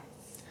Poola.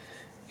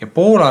 Ja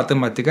Poola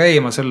tõmmati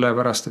käima selle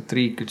pärast, et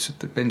riik ütles,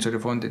 et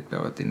pensionifondid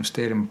peavad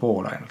investeerima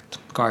Poola ainult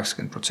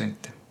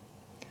 80%.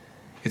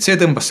 Et see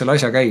tõmbas selle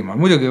asja käima.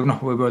 Muidugi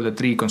võib öelda,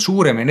 et riik on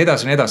suurem ja nii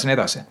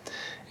edasi.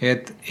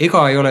 Et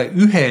ega ei ole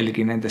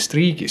ühelgi nendest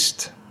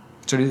riigist.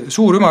 See oli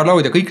suur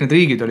ümarlaud ja kõik need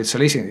riigid olid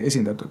seal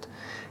esindatud.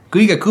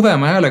 Kõige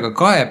kõvema häälega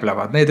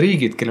kaeblevad need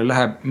riigid, kelle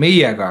läheb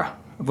meiega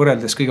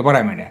võrreldes kõige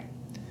paremini.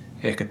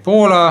 Ehk et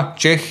Poola,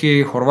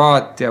 Tšehhi,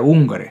 Horvaatia,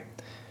 Ungari.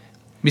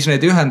 Mis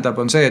neid ühendab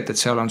on see, et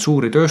seal on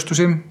suuri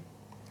tööstusi.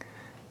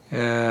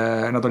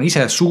 Nad on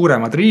ise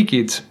suuremad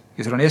riigid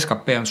ja seal on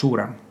SKP on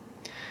suurem.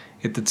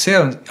 Et see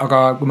on, aga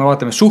kui me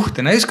vaatame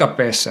suhtena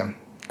SKP-sse,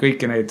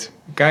 kõiki neid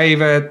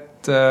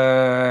käivet,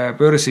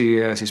 börsi,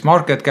 siis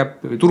market cap,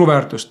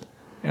 turuväärtust,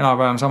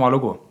 enam-vähem sama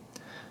lugu.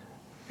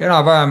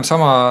 Enam-vähem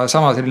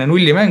sama selline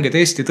nullimäng, et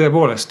Eesti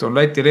tõepoolest on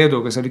Läti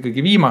Leeduga seal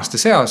ikkagi viimaste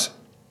seas,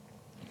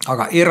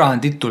 aga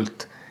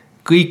eranditult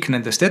kõik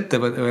nendest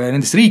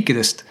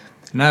riikidest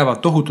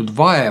näevad tohutult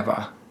vaeva,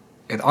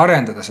 et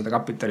arendada seda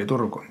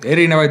kapitaliturgu,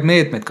 erinevaid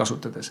meetmeid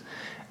kasutades.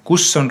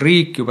 Kus on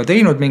riik juba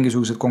teinud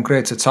mingisugused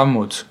konkreetsed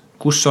sammud,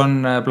 kus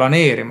on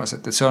planeerimas,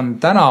 et see on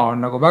täna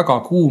on nagu väga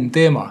kuum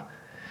teema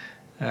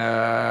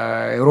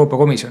Euroopa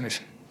Komisjonis.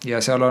 Ja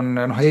seal on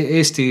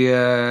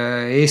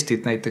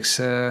Eestit näiteks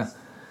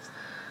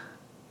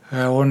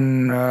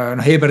on,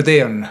 EBRD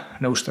on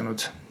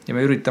nõustanud ja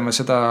me üritame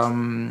seda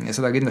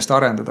kindlasti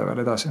arendada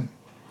veel edasi.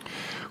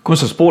 Kui me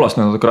sellest Poolast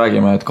natuke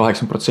räägime, et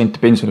 80%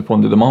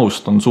 pensionifondide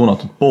mahust on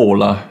suunatud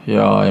Poola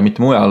ja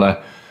mitte mujale,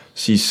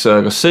 siis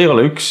kas see ei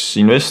ole üks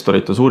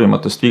investorite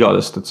suurimatest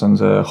vigadest, et see on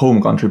see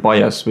home country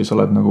bias või sa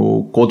oled nagu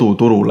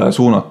koduturule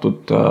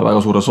suunatud väga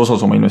suures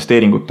osas oma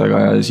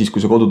investeeringutega ja siis, kui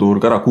see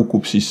koduturg ära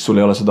kukub, siis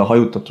sul ei ole seda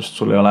hajutatust,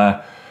 sul ei ole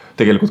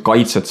tegelikult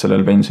kaitset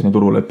sellel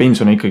pensioniturul, et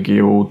pension on ikkagi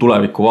ju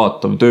tulevikku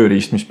vaatav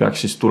tööriist, mis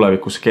peaks siis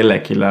tulevikus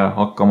kellegile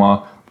hakkama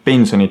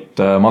pensionit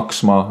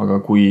maksma, aga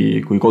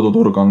kui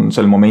koduturg on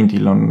sel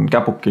momendil on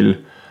käpukil,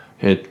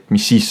 et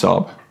mis siis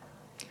saab?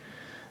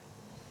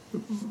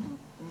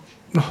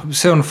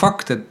 See on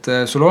fakt, et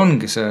sul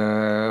ongi see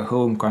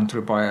home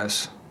country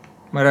bias.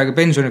 Ma ei räägi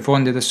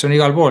pensionifondidest, see on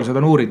igal pool, seda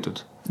on uuritud.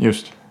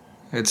 Just.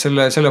 Et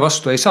selle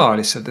vastu ei saa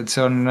lihtsalt, et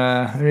see on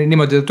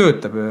niimoodi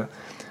töötab.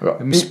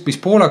 Mis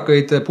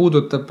poolakaid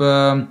puudutab,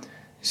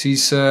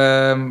 siis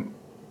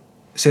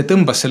see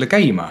tõmbas selle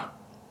käima.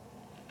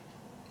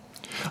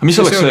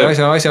 See oli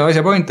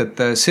asja point,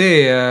 et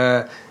see,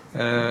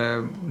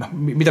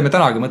 mida me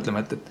tänagi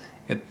mõtleme,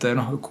 et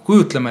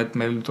kujutleme, et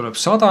meil tuleb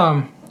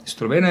sadam, siis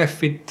tuleb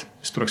Enefit,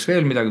 siis tuleks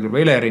veel midagi,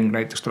 tuleb Elering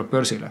näiteks tuleb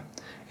börsile.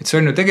 Et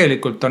see on ju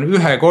tegelikult on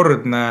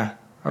ühekordne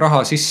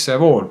raha sisse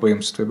vool,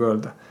 põhimõtteliselt võib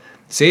öelda.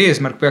 See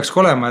eesmärk peaks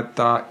olema, et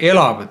ta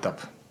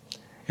elavdab,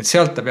 et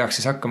sealt ta peaks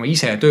siis hakkama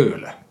ise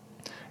tööle.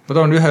 Ma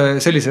toon ühe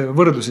sellise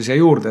võrdluse siia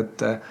juurde, et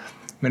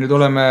me nüüd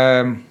oleme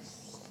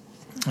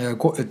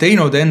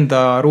teinud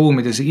enda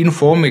ruumides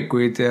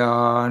infohommikuid ja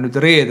nüüd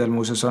reedel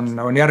muuseas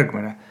on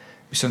järgmine,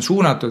 mis on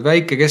suunatud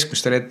väike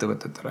keskmistele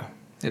ettevõtetele,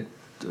 et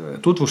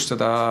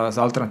tutvustada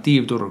seda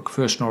alternatiivturg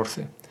First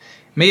Northi.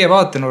 Meie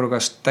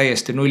vaatenurgast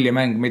täiesti nulli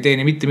mäng, me ei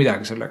teeni mitte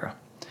midagi sellega.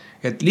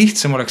 Et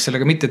lihtsam oleks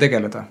sellega mitte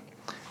tegeleda.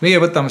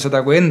 Meie võtame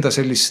seda kui enda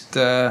sellist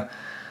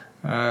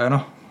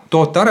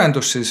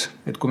tootearendus siis,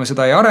 et kui me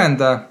seda ei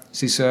arenda,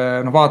 siis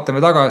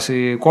vaatame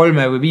tagasi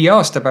 3 või 5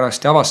 aasta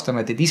pärast ja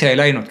avastame, et ise ei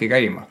läinudki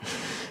käima.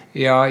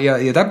 Ja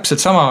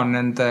täpselt sama on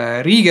nende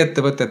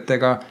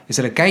riigiettevõtetega ja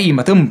selle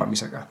käima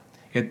tõmbamisega.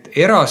 Et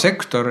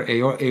erasektor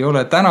ei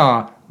ole täna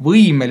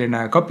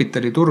võimeline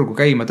kapitaliturgu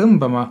käima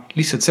tõmbama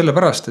lihtsalt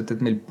sellepärast,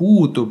 et meil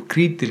puudub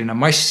kriitiline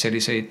mass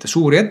selliseid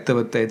suuri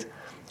ettevõtteid,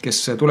 kes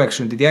tuleks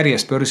nüüd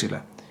järjest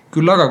börsile.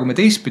 Küll aga, kui me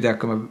teistpidi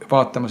hakkame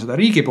vaatama seda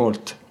riigi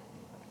poolt,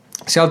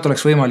 sealt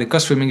oleks võimalik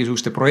kas või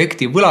mingisuguste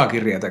projekti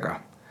võlakirjadega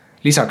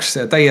lisaks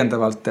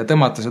täiendavalt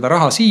tõmmata seda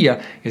raha siia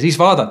ja siis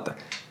vaadata,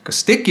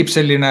 kas tekib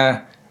selline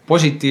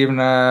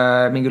positiivne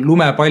mingi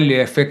lumepalli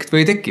efekt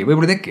või ei teki,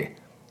 võib-olla ei teki.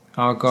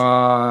 Aga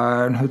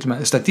ütleme,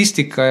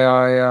 statistika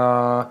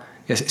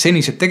ja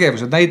senised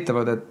tegevused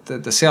näitavad,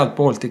 et sealt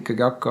poolt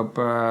ikkagi hakkab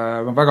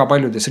väga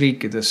paljudes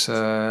riikides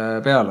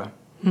peale.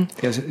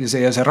 Ja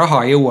see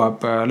raha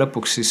jõuab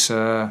lõpuks siis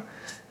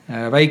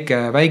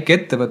väike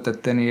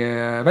ettevõteteni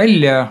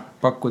välja,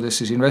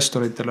 pakkudes siis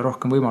investoritele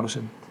rohkem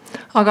võimalusi.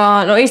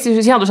 Aga Eesti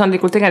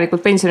seadusandlikult tegelikult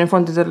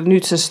pensionifondidel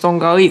nüüdsest on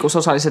ka õigus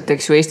osaliselt,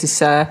 eks ju,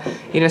 Eestisse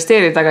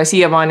investeerida, aga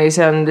siiamaani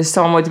see on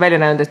samamoodi välja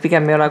näinud, et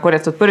pigem ei ole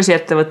korjatud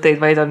börsiettevõtteid,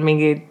 vaid on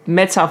mingid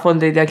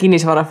metsafondid ja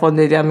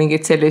kinnisvarafondid ja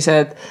mingid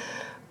sellised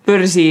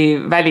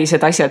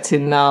börsivälised asjad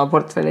sinna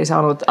portfelli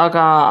saanud.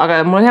 Aga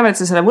mul on hea meel,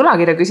 et sa selle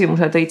võlakirja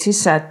küsimuse tõid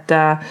sisse, et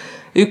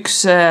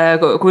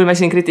kui me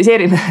siin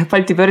kritiseerime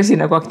Balti börsi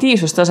nagu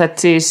aktiivsustaset,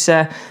 siis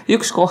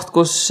üks koht,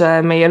 kus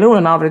meie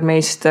lõunanaabrid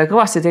meist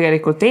kõvasti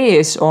tegelikult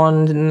ees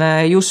on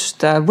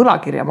just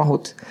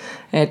võlakirjamahud.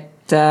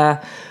 Et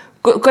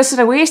kas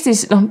nagu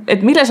Eestis,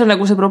 et milles on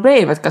nagu see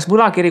probleem, et kas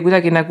võlakiri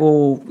kuidagi nagu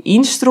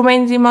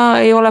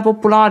instrumendima ei ole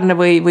populaarne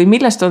või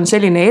millest on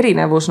selline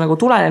erinevus nagu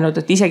tulenenud,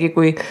 et isegi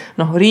kui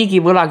riigi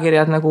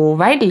võlakirjad nagu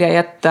välja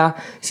jätta,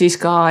 siis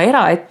ka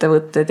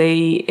eraettevõtted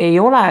ei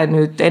ole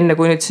nüüd, enne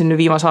kui nüüd siin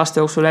viimase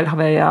aasta jooksul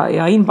LHV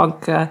ja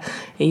Inbank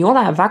ei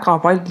ole väga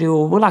palju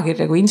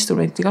võlakirja kui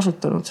instrumenti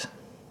kasutanud.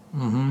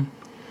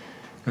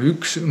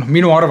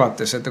 Minu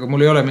arvates, et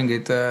mul ei ole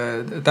mingeid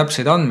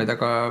täpseid andmeid,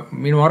 aga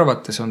minu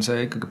arvates on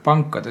see ikkagi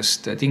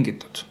pankadest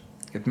tingitud.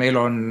 Et meil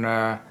on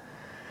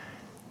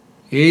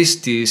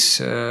Eestis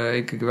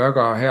ikkagi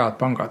väga head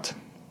pangad.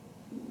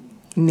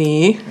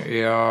 Nii.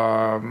 Ja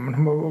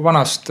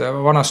vanast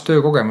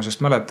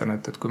töökogemusest mäletan,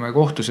 et kui me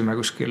kohtusime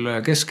kuskil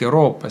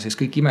Kesk-Euroopa,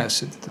 siis kõik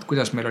imesid, et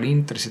kuidas meil on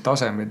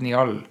intressitasemed nii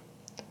all.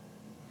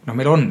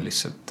 Meil on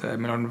lihtsalt,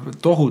 meil on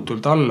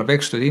tohutult alla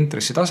pekstud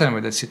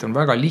intressitasemed, et siit on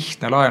väga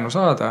lihtne laenu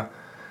saada.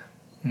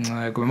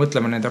 Kui me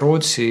mõtleme nende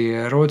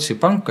Rootsi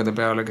pankade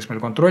peale, kes meil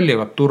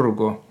kontrollivad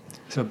turgu,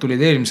 sealt tulid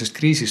eelmisest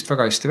kriisist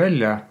väga hästi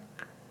välja.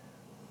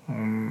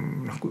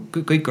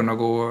 Kõik on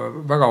nagu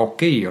väga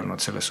okei olnud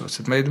selles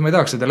suhtes, et me ei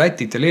tahaks seda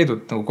Lätit ja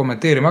Leedut nagu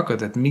kommenteerima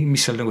hakata, et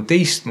mis seal nagu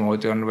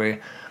teistmoodi on või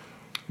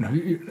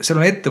seal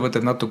on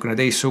ettevõtted natukene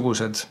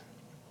teistsugused.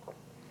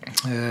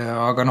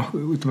 Aga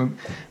ütleme,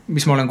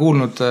 mis ma olen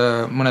kuulnud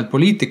mõned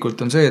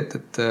poliitikult on see,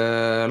 et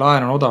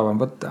laen on odavam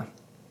võtta.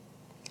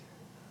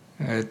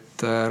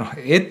 Et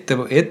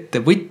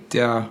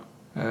ettevõtja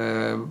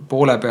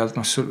poole pealt,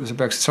 sa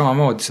peaksid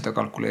samamoodi seda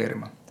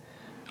kalkuleerima.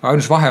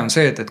 ainus vahe on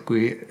see, et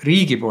kui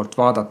riigi poolt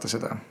vaadata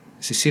seda,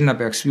 siis sinna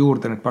peaks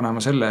juurde nüüd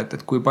panema selle,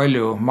 et kui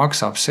palju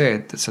maksab see,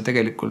 et sa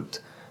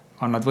tegelikult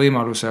annad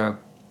võimaluse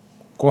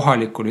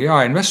kohalikule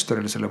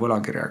jaeinvestorile selle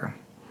võlakirjaga,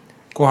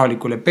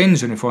 kohalikule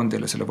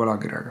pensionifondile selle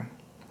võlakirjaga.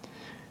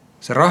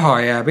 See raha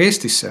jääb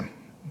Eestisse,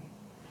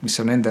 mis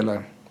sa nendele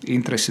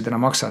intressidena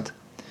maksad.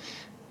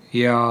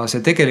 Ja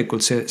see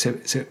tegelikult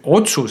see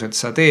otsus, et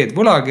sa teed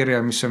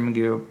võlakirja, mis on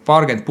mingi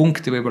paarkümmend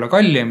punkti võib-olla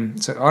kallim,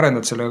 sa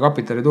arendad sellega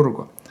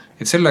kapitaliturgu.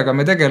 Et sellega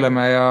me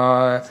tegeleme ja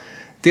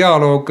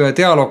dialoog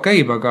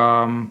käib,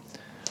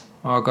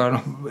 aga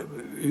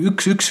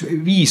üks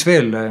viis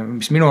veel,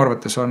 mis minu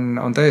arvates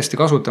on täiesti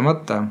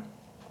kasutamata,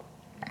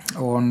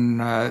 on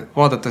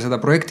vaadata seda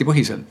projekti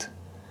põhiselt.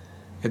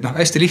 Et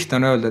hästi lihtne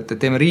on öelda, et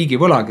teeme riigi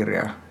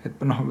võlakirja, et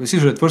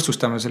sisuliselt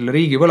võrdsustame selle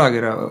riigi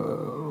võlakirja,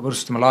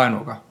 võrdsustame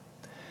laenuga.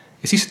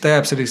 Ja siis ta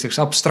jääb selliseks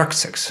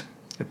abstraktseks.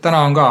 Et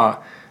täna on ka,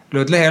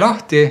 lööd lehe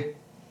lahti,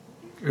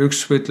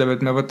 üks ütleb,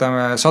 et me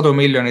võtame 100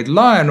 miljonit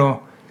laenu,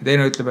 ja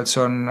teine ütleb, et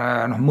see on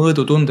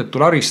mõõdutundetu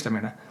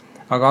laristamine.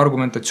 Aga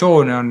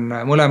argumentatsiooni on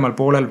mõlemal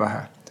poolel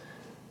vähe.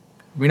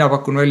 Mina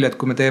pakun välja, et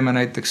kui me teeme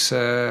näiteks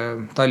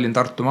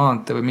Tallinn-Tartu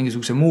maantee või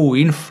mingisuguse muu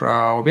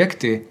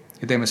infraobjekti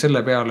ja teeme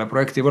selle peale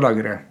projekti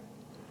võlakirja.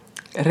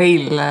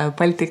 Rail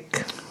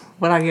Baltic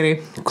võlakiri.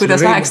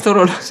 Kuidas läheks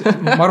turul?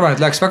 Ma arvan, et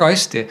läheks väga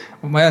hästi.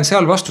 Ma jään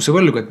seal vastuse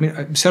võlgu,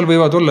 et seal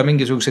võivad olla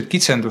mingisugused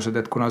kitsendused,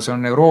 et kuna see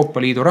on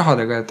Euroopa Liidu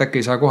rahadega, et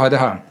äkki ei saa kohe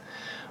teha.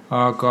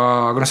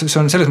 Aga see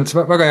on selles mõttes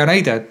väga hea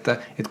näide,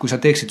 et kui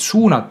sa teeksid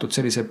suunatud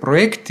sellise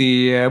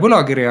projekti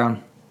võlakirja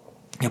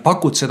ja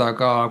pakud seda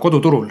ka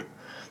koduturul.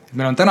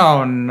 Meil on täna,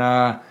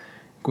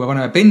 kui me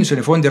paneme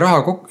pensionifondi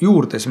raha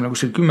juurde, siis meil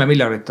kuskil 10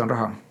 miljardit on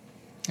raha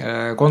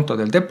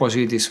kontodel,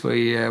 deposiidis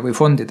või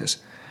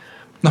fondides.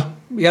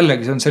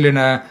 Jällegi see on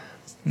selline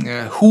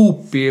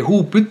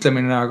huup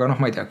ütlemine, aga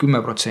ma ei tea,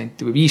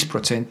 10% või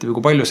 5% või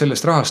kui palju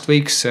sellest rahast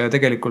võiks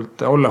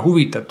tegelikult olla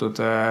huvitatud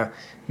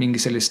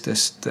mingi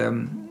sellistest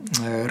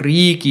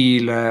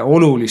riigile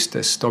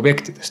olulistest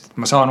objektidest.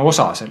 Ma saan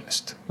osa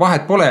sellest.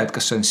 Vahet pole, et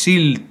kas see on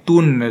sild,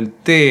 tunnel,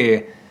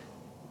 tee,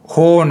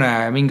 hoone,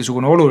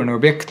 mingisugune oluline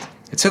objekt.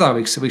 Et seda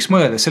võiks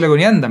mõelda, sellega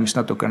on jändamist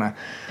natukene.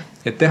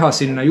 Et teha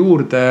sinna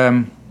juurde,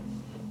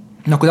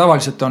 kui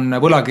tavaliselt on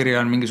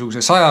võlakirja on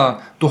mingisuguse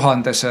 100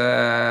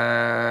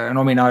 000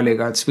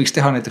 nominaaliga, et siis võiks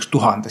teha näiteks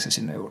 1000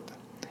 sinna juurde.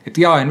 Et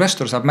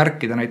investor saab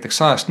märkida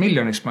näiteks 100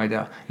 miljonist, ma ei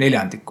tea,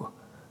 4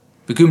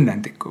 või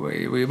 10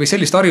 või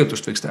sellist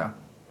harjutust võiks teha.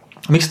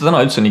 Miks ta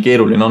täna üldse nii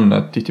keeruline on,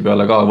 et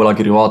tihtipeale ka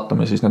võlakirju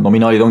vaatame, siis need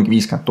nominaalid ongi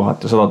 50 000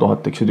 ja 100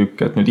 000 üks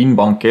tükk, et nüüd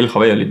Inbank ja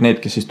LHV olid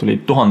need, kes siis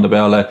tulid 1000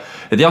 peale,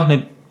 et jah,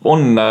 neid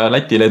on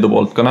Läti-Leedu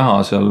poolt ka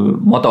näha seal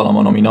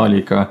madalama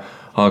nominaaliga,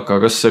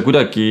 aga kas see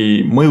kuidagi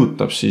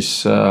mõjutab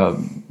siis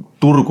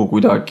turgu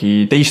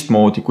kuidagi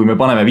teistmoodi, kui me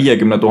paneme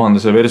 50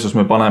 000 versus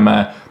me paneme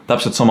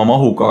täpselt sama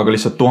mahuga, aga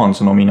lihtsalt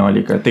 1000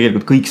 nominaaliga, et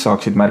tegelikult kõik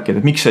saaksid märkida,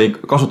 et miks ei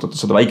kasutata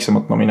seda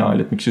väiksemat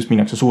nominaali, et miks just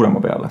minnakse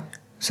suurema peale?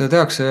 Seda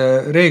tehakse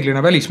reeglina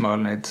välismaal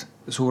neid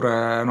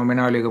suure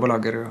nominaaliga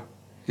võlakirju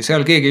ja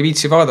seal keegi ei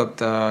viitsi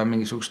vaadata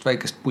mingisugust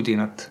väikest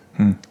pudinat.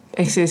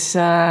 Ehk siis,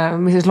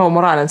 mis siis loo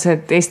moraal on see,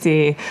 et Eesti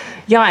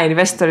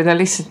jaeinvestorid on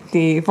lihtsalt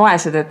nii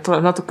vaesed, et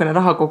tuleb natukene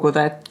raha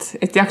koguda,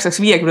 et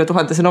jaksaks 50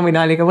 000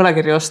 nominaaliga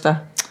võlakirju osta.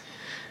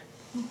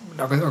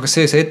 Aga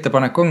see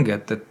ettepanek ongi,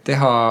 et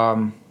teha,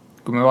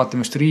 kui me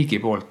vaatame just riigi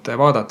poolt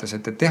vaadates,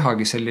 et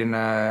tehagi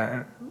selline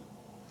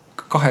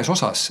kahes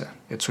osasse,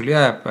 et sul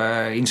jääb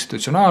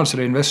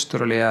institutsionaalsele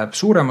investorile jääb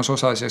suuremas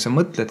osas ja sa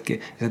mõtledki,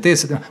 ja sa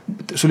teed seda,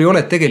 sul ei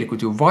ole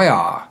tegelikult ju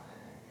vaja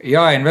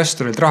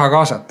investorilt raha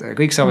kaasata ja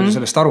kõik saavad ju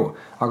sellest aru,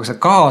 aga sa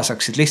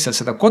kaasaksid lihtsalt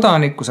seda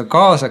kodanikku, sa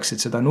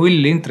kaasaksid seda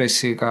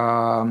nullintressiga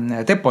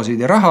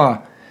deposiidi raha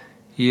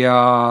ja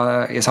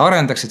sa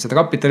arendaksid seda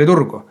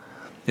kapitaliturgu.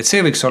 Et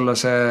see võiks olla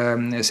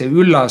see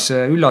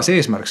üllas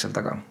eesmärk seal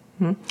taga.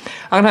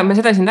 Aga me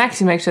seda siin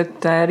rääkisime,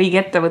 et riigi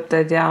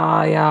ettevõtted ja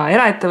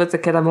eraettevõtted,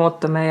 keda me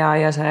ootame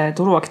ja see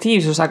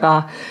turuaktiivsus,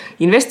 aga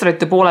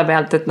investorite poole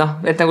pealt, et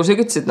nagu sa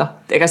ütlesid,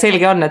 ega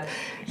selge on, et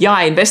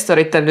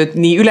investoritel nüüd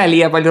nii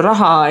üleliia palju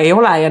raha ei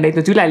ole ja neid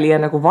nüüd üleliia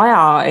nagu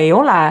vaja ei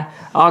ole,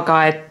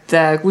 aga et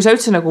kui sa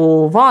üldse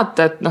nagu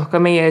vaatad, ka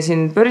meie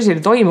siin börsil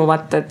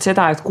toimuvat, et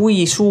seda, et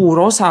kui suur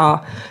osa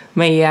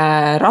meie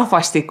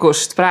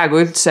rahvastikust praegu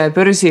üldse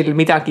börsil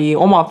midagi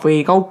omab või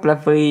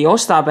kaupleb või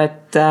ostab,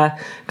 et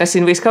kas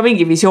siin võiks ka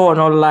mingi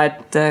visioon olla,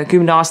 et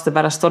 10 aasta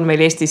pärast on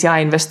meil Eestis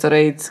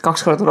investoreid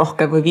 2 korda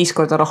rohkem või 5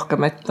 korda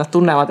rohkem, et nad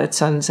tunnevad, et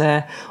see on see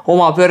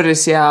oma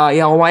börs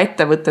ja oma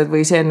ettevõtted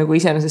või see nagu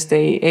iseenesest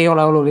ei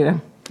ole oluline?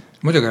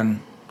 Muidugi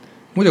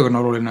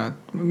on oluline.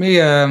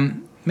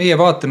 Meie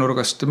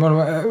vaatenurgast me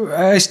oleme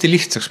hästi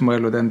lihtsaks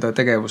mõelnud enda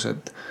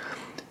tegevused.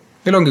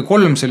 Meil ongi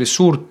 3 sellist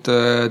suurt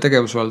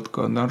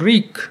tegevusvaldkonda. On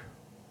riik,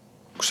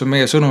 kus on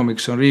meie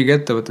sõnumiks on riigi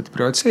ettevõtete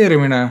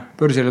privatseerimine,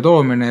 börsile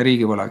toomine ja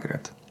riigi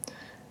võlakirjad.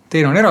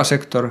 Teine on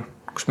erasektor,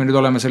 kus me nüüd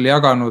oleme selle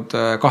jaganud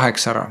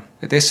 8 ära,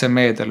 et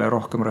SME-dele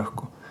rohkem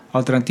rõhku,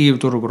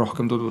 alternatiivturgu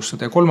rohkem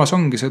tutvustada ja 3.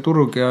 ongi see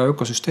turg ja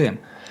ökosüsteem.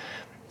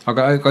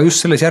 Aga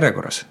just selles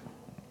järjekorras.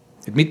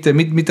 Et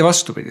mitte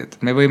vastupidi, et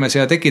me võime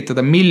siia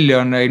tekitada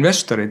miljon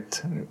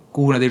investorit,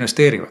 kuhu nad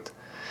investeerivad.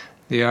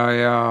 Ja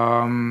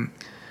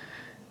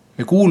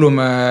me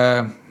kuulume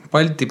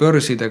Balti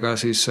börsidega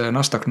siis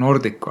Nasdaq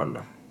Nordicu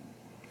alla.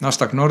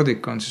 Nasdaq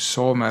Nordic on siis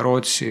Soome,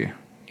 Rootsi,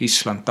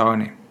 Island,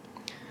 Taani.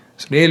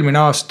 Eelmine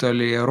aasta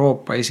oli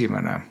Euroopa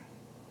esimene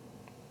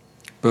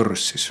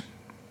börs siis,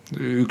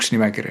 üks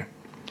nimekiri.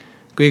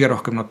 Kõige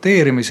rohkem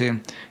noteerimisi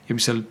ja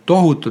mis seal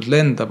tohutult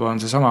lendab,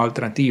 on see sama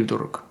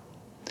alternatiivturg.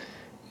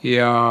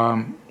 Ja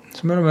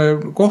me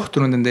oleme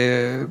kohtunud nende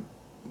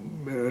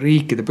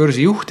riikide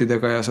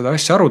börsijuhtidega ja seda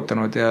asja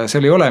arutanud ja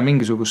seal ei ole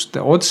mingisugust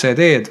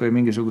otseteed või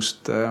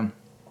mingisugust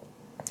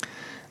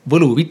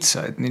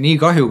võluvitsa, et nii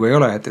kahju kui ei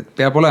ole, et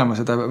peab olema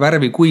seda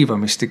värvi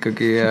kuivamist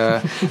ikkagi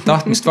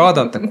tahtmist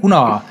vaadata,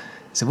 kuna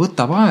see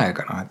võtab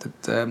aega.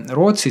 Et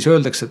Rootsis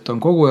öeldakse, et on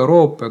kogu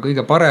Euroopa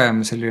kõige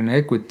parem selline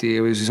equity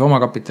või siis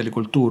omakapitali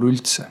kultuur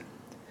üldse.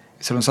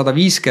 Seal on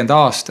 150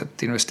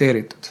 aastat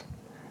investeeritud.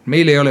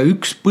 Meil ei ole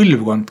üks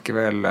põlvkondki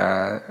veel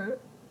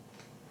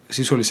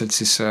sisuliselt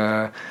siis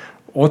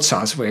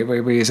otsas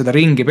või seda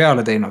ringi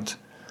peale teinud.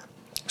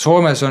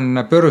 Soomes on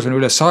börs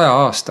üle 100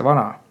 aasta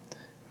vana.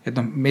 Et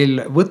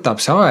meil võtab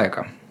see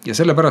aega ja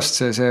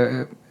sellepärast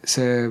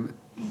see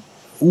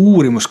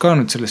uurimus ka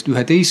nüüd sellest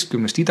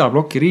 11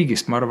 idabloki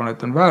riigist, ma arvan,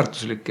 et on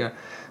väärtuslik ja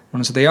ma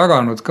olen seda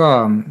jaganud ka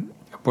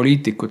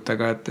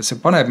poliitikutega, et see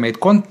paneb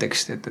meid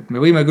konteksti, et me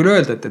võime küll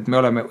öelda, et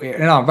me oleme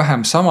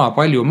enam-vähem sama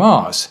palju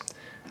maas,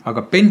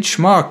 aga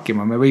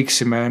benchmarkima me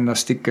võiksime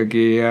ennast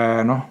ikkagi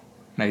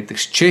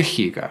näiteks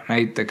Tšehhiga,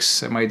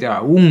 näiteks, ma ei tea,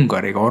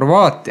 Ungariga,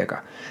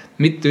 Horvaatiaga.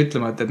 Mitte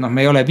ütlema, et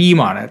me ei ole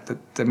viimane,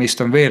 et meist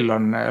on veel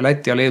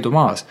Läti ja Leedu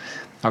maas.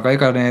 Aga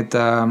ega need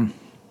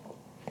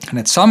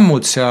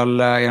sammud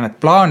seal ja need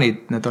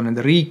plaanid, need on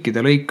nende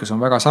riikide lõikus on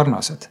väga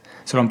sarnased.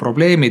 Seal on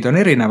probleemid, on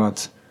erinevad.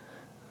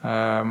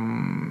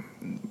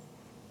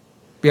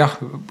 Jah,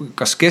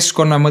 kas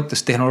keskkonna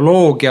mõttes,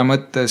 tehnoloogia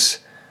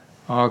mõttes,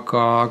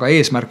 aga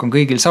eesmärk on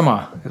kõigil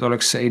sama, et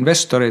oleks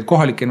investorid,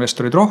 kohalikke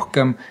investorid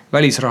rohkem,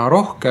 välisraha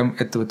rohkem,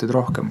 ettevõtteid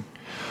rohkem.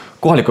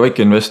 Kohaliku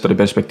väikeinvestori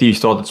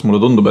perspektiivist vaadates mulle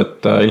tundub,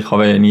 et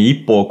LHV nii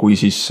IPO kui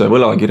siis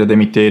võlakirjade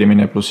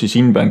emiteerimine pluss siis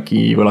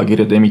Inbanki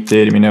võlakirjade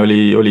emiteerimine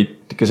oli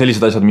ikka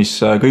sellised asjad, mis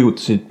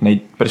kõigutasid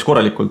neid päris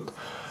korralikult.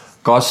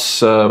 Kas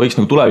võiks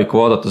nagu tulevikku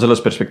vaadata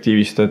selles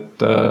perspektiivist,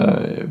 et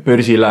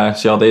börsile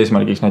seada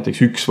eesmärgiks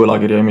näiteks üks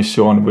võlakirja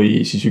emissioon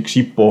või siis üks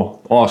IPO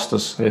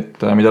aastas, et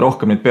mida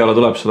rohkem neid peale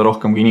tuleb, seda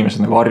rohkem kui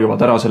inimesed nagu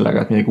harjuvad ära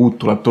sellega, et midagi uut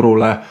tuleb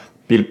turule,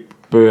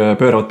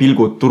 pööravad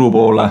pilgud turu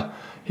poole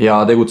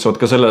ja tegutsevad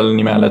ka sellel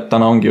nimel, et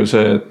täna ongi ju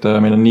see, et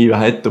meil on nii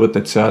vähe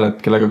ettevõtteid seal,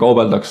 et kellega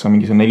kaubeldakse on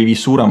mingi 4-5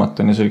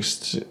 suuremat on ja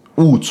sellist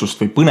uudsust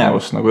või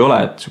põnevust nagu ei ole,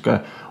 et siuke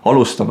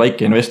alustav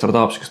väike investor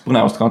tahab sellist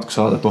põnevust ka natuke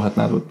saada, et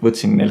näed,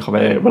 võtsin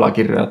LHV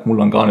võlakirja, et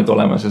mul on ka nüüd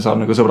olemas ja saab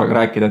nagu sõbraga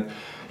rääkida,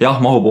 et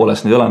jah, mahu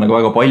poolest neid ei ole nagu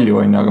väga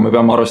palju, aga me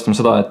peame arvestama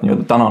seda, et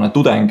nii-öelda tänane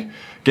tudeng,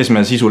 kes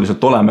me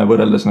sisuliselt oleme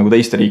võrreldes nagu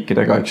teiste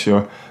riikidega, eks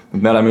ju,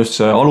 me oleme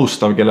just see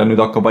alustav, kelle nüüd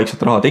hakkab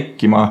vaikselt raha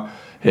tekkima,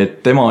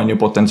 et tema on ju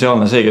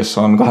potentsiaalne see, kes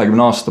on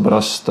 20 aasta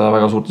pärast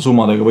väga suurte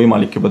summadega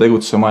võimalik juba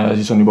tegutsema ja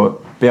siis on juba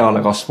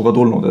peale kasvu ka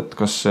tulnud, et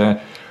kas see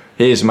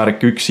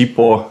eesmärk üks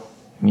IPO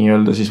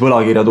nii-öelda siis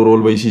võlakirjaturul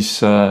või siis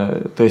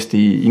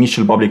tõesti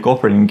initial public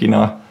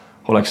offeringina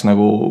oleks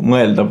nagu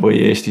mõeldav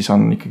või Eestis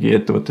on ikkagi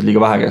ettevõtted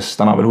liiga vähe, kes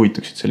täna veel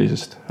huvituksid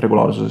sellisest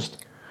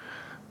regulaarsusest?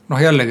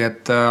 Jällegi,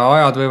 et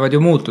ajad võivad ju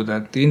muutuda,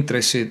 et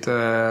intressid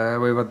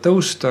võivad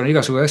tõusta,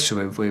 igasugu asju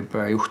võib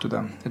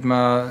juhtuda. Et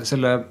ma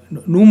selle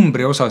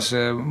numbri osas,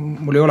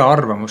 mul ei ole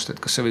arvamust, et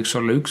kas see võiks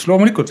olla üks,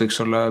 loomulikult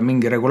võiks olla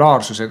mingi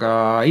regulaarsusega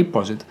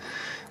IPO-sid,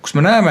 kus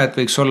me näeme, et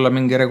võiks olla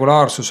mingi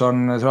regulaarsus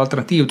on selle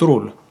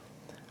alternatiivturul.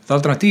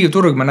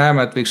 Alternatiivturg me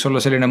näeme, et võiks olla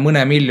selline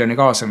mõne miljoni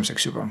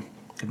kaasamiseks juba.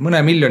 Et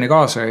mõne miljoni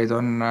kaasajaid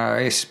on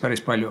Eestis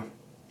päris palju.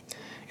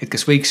 Et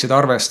kes võiksid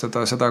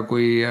arvestada seda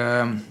kui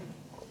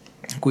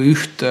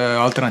üht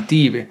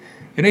alternatiivi.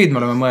 Ja neid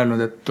me oleme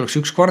mõelnud, et tuleks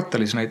üks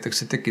kvartalis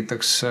näiteks, et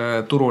tekitaks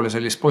turule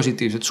sellist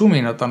positiivset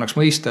suminat, annaks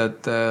mõista,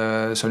 et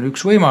see on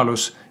üks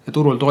võimalus ja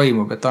turul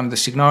toimub, et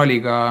andes signaali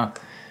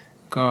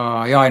ka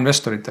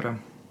jaeinvestoritele.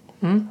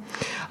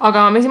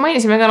 Aga me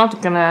mainisime ka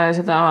natukene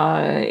seda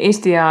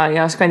Eesti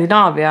ja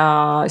Skandinaavia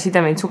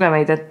sidemeid,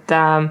 sugemeid,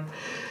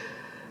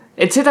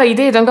 et seda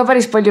ideed on ka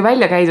päris palju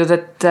välja käidud,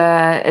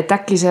 et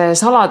äkki see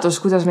saladus,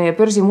 kuidas meie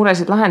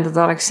börsimuresid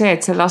lahendada, oleks see,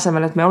 et selle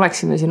asemel, et me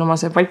oleksime siin oma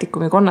see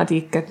Baltikumi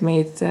konnatiik, et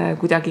meid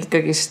kuidagi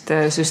ikkagist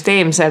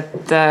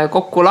süsteemselt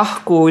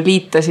kokku-lahku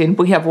liita siin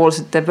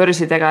põhjapoolsete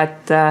börsidega,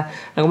 et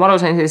nagu ma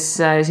aru sain, siis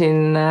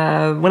siin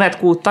mõned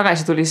kuud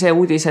tagasi tuli see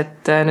uudis,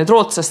 et nüüd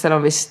rootslastel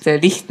on vist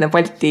lihtne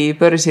Balti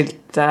börsilt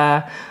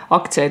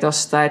aktsiaid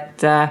osta,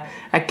 et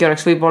äkki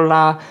oleks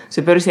võib-olla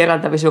see börsi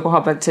eraldamise koha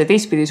pealt see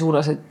teistpidi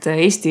suunas, et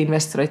Eesti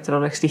investoritel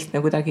oleks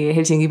lihtne kuidagi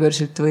Helsingi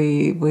börsilt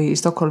või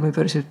Stockholmi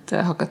börsilt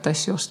hakata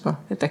asju ostma,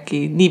 et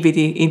äkki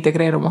niipidi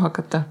integreeruma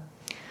hakata.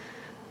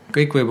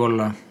 Kõik võib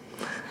olla.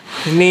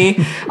 Nii,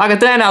 aga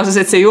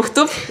tõenäosus, et see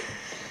juhtub?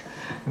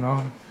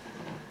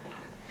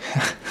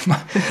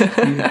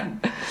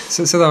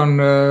 seda on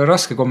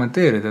raske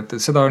kommenteerida, et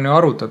seda on ju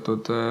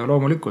arutatud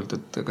loomulikult,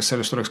 et kas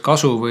sellest oleks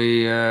kasu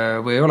või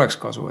ei oleks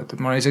kasu. Et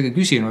ma olen isegi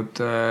küsinud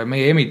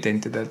meie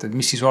emitentidelt, et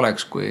mis siis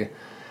oleks, kui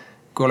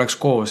oleks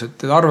koos,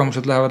 et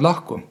arvamused lähevad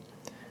lahku.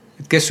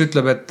 Et kes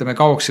ütleb, et me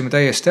kaoksime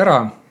täiesti ära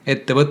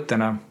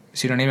ettevõttena,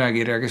 siin on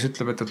nimekirja, kes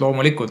ütleb, et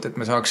loomulikult, et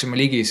me saaksime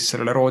ligi siis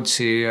sellele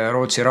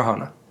Rootsi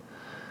rahale.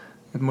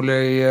 Et mul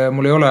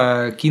ei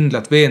ole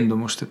kindlat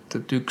veendumust,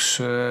 et üks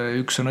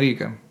on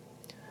õige.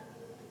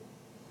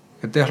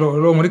 Et jah,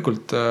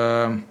 loomulikult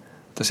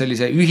ta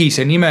sellise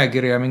ühise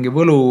nimekirja mingi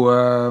võlu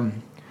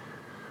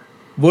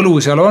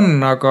seal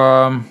on, aga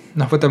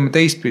võtame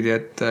teistpidi,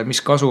 et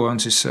mis kasu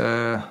on siis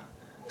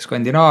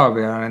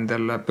Skandinaavia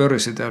nendel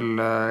börsidel,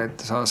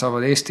 et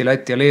saavad Eesti,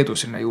 Läti ja Leedu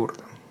sinna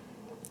juurde.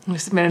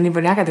 Meil on nii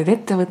palju ägedaid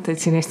ettevõtteid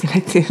siin Eesti,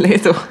 Läti ja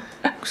Leedu.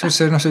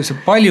 See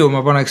palju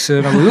ma paneks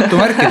nagu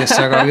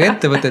jutumärkidesse, aga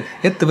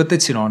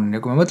ettevõtteid siin on. Ja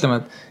kui me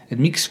mõtleme, et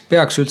miks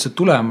peaks üldse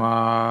tulema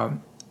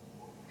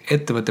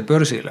ettevõtte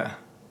börsile,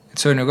 et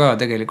see on ju ka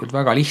tegelikult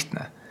väga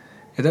lihtne.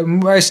 Et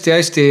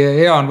hästi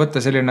hea on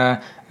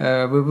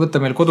võtta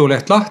meil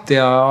koduleht lahti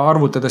ja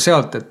arvutada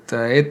sealt, et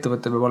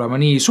ettevõte peab olema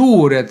nii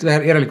suur, et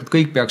järelikult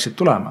kõik peaksid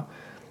tulema.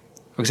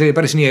 Aga see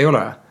päris nii ei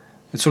ole.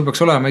 Et sul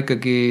peaks olema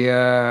ikkagi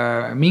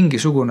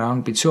mingisugune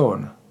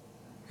ambitsioon.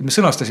 Et me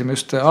sõnastasime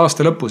just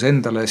aasta lõpus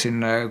endale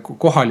siin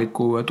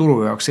kohaliku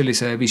turu jaoks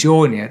sellise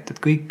visiooni, et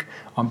kõik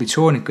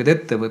ambitsioonikad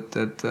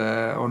ettevõtted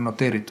on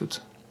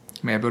noteeritud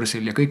meie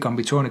börsil ja kõik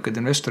ambitsioonikad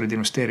investorid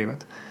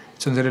investeerivad.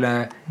 See on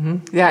selline...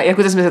 Ja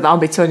kuidas me seda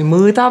ambitsiooni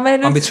mõõdame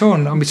nüüd?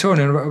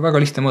 Ambitsiooni on väga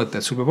lihtne mõõta,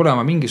 et sul peab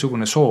olema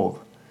mingisugune soov,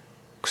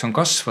 kus on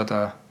kasvada,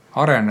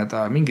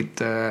 areneda,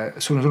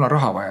 sul on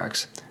raha vaja,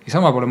 eks. Ja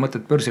sama pole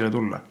mõtet börsile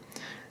tulla.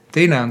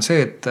 Teine on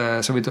see, et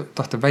sa võid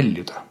tahta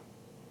väljuda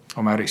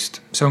oma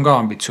ärist. See on ka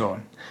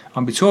ambitsioon.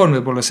 Ambitsioon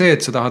võib olla see,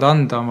 et sa tahad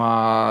anda oma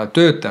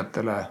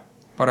töötajatele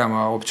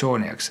parema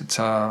optsiooni, eks, et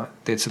sa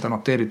teed seda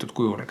noteeritud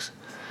kujul, eks.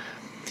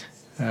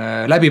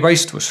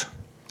 Läbipaistvus,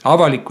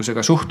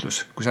 avalikkusega suhtlus,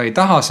 kui sa ei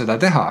taha seda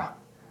teha,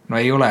 no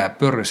ei ole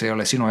börs, ei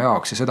ole sinu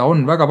jaoks ja seda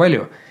on väga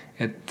palju,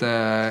 et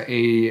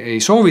ei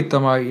soovita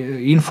oma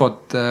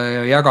infot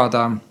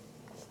jagada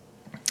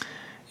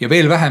ja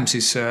veel vähem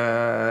siis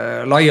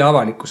laia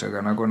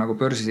avalikkusega, nagu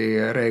börsi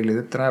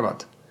reeglid ette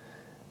näevad.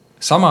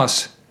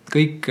 Samas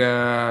kõik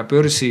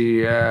börsi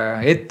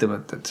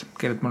ettevõtted,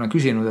 kellelt ma olen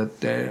küsinud,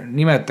 et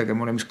nimetage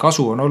mulle, mis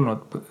kasu on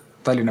olnud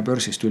Tallinna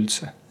börsist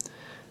üldse.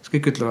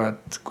 Kõik ütlevad,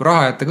 et kui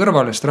raha jätta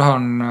kõrvale, sest raha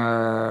on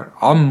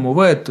ammu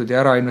võetud ja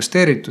ära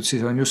investeeritud,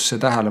 siis on just see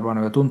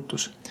tähelepanu ja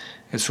tuntus.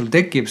 Et sul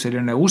tekib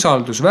selline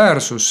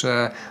usaldusväärsus,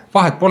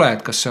 vahet pole,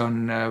 et kas see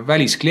on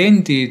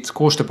väliskliendid,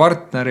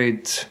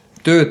 koostööpartnerid,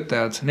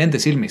 töötajad,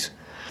 nende silmis.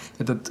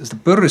 Et seda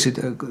börsi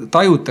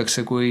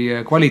tajutakse kui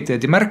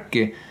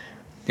kvaliteedimärki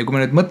ja kui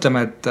me nüüd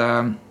mõtleme, et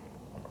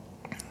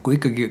kui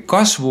ikkagi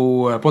kasvu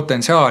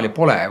potentsiaali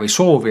pole või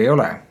soovi ei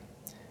ole,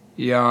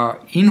 ja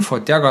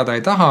infot jagada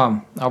ei taha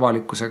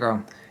avalikkusega,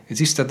 et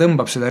siis ta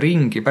tõmbab seda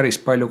ringi päris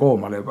palju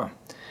koomale juba.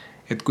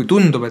 Et kui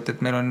tundub,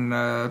 et meil on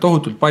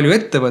tohutult palju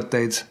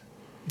ettevõtteid,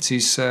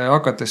 siis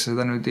hakates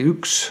seda nüüd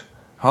üks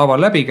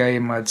haaval läbi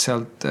käima, et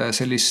sealt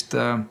sellist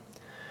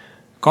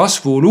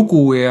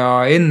kasvulugu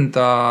ja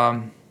enda,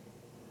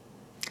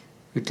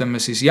 ütleme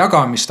siis,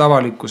 jagamist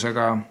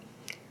avalikkusega,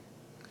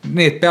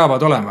 need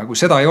peavad olema. Kui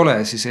seda ei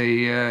ole, siis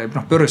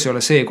börs ei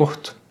ole see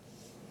koht.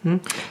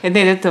 Et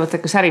need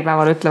ettevõtted, kus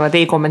äripäeval ütlevad,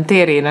 ei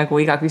kommenteeri nagu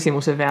iga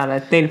küsimuse peale,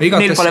 et neil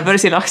pole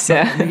börsil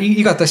aktsia.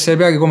 Igat asja ei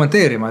peagi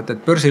kommenteerima,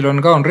 et börsil on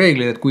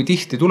reeglid, et kui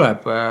tihti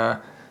tuleb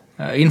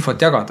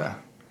infot jagada.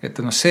 Et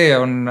see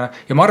on,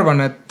 ja ma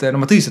arvan,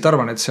 ma tõsiselt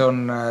arvan, et see on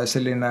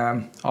selline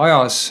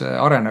ajas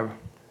arenev.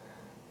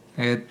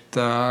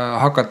 Et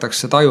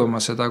hakatakse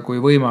tajuma seda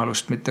kui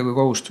võimalust, mitte kui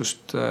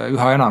kohustust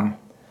üha enam.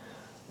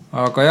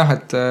 Aga jah,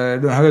 et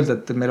öelda,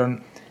 et meil on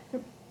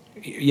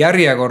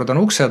järjekord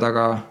on ukse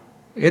taga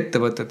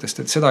ettevõtetest,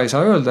 et seda ei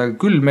saa öelda,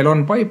 küll meil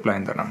on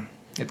pipeline täna,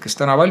 et kes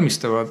täna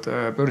valmistavad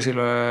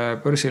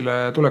börsile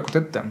tulekut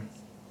ette.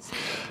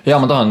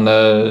 Ja ma tahan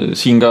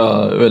siin ka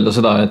öelda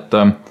seda,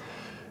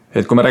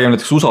 et kui me räägime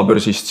näiteks USA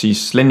börsist, siis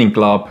Lending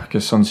Club,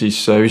 kes on siis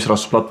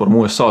ühisrahastusplatvorm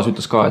USA's,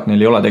 ütles ka, et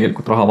neil ei ole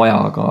tegelikult raha vaja,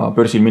 aga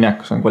börsil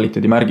minek, see on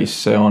kvaliteedimärgis,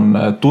 see on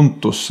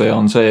tuntus, see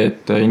on see,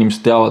 et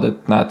inimesed teavad,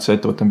 et näed, see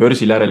ettevõte on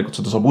börsil, järelikult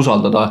seda saab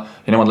usaldada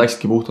ja nemad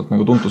läksidki puhtalt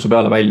nagu tuntuse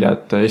peale välja,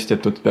 et Eesti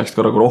ettevõtted peaksid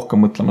ka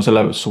rohkem mõtlema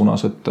selle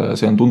suunas, et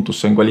see on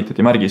tuntus, see on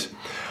kvaliteedimärgis.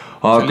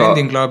 Aga...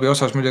 Lending Clubi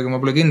osas muidugi ma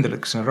pole kindel,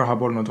 et kas neil raha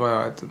polnud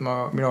vaja, et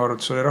minu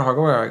arvates oli raha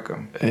ka vaja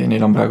ikka. Ei,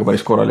 neil on praegu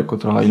päris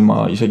korralikult raha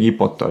ilma isegi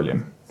IPO-ta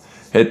oli.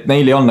 Et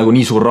neil ei on nagu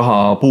nii suur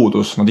raha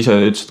puudus, nad ise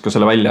ütlesid ka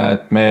selle välja,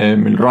 et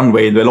meil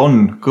runway'd veel on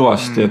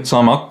kõvasti, et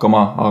saame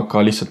hakkama,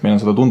 aga lihtsalt meil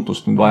on seda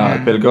tuntust nüüd vaja,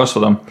 et veelgi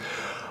kasvada.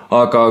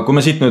 Aga kui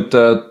me siit nüüd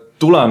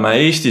tuleme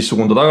Eestis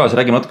suunda tagasi,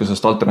 räägime natuke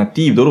sellest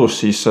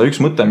alternatiivturust, siis üks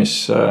mõte,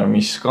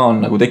 mis ka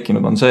on nagu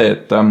tekkinud, on see,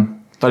 et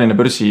Tallinna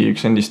börsi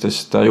üks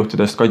endistest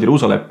juhtidest Kaidi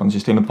Ruusalepp on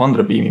siis teinud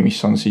Funderbeami,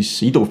 mis on siis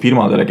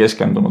idufirmadele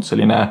keskendunud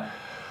selline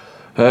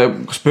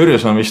Kas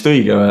börs on vist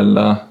õige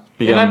veel?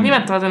 Ja nad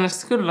nimetavad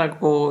ennast küll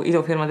nagu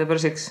idufirmade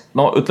börsiks.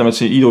 No ütleme, et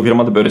see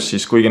idufirmade börs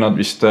siis, kuigi nad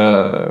vist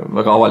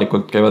väga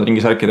avalikult käivad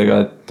ringis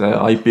rääkidega, et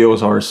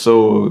IPOs are so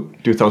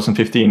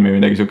 2015 või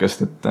midagi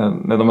sükest, et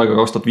need on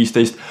väga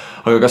 2015.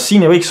 Aga kas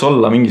siin ei võiks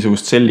olla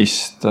mingisugust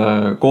sellist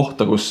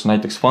kohta, kus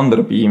näiteks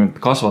Funderbeam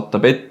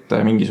kasvatab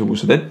ette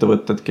mingisugused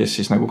ettevõtted,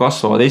 kes siis nagu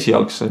kasvavad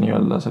esialgse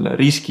nii-öelda selle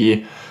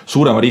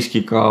suurema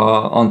riskiga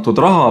antud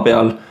raha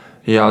peal,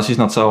 ja siis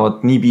nad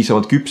saavad nii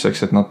piisavalt küpseks,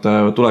 et nad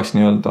tuleks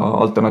nii-öelda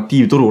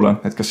alternatiivturule,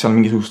 et kas seal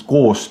mingisugust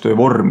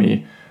koostöövormi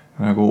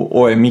nagu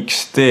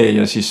OMXT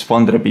ja siis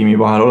Funderbeami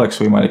vahel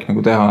oleks võimalik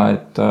nagu teha,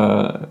 et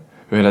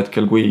ühel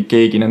hetkel, kui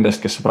keegi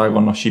nendest, kes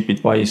praegu on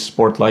Shipitwise,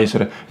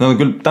 Sportlizer, nad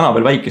on küll täna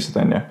veel väikesed,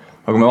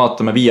 aga me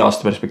vaatame 5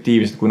 aasta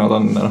perspektiivis, et kui nad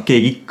on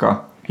keegi ikka,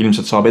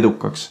 ilmselt saab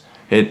edukaks,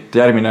 et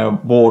järgmine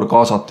voor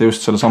kaasata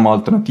just selle sama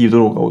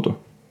alternatiivturu kaudu.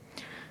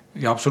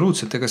 Ja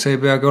absoluutselt, ega see ei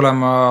peagi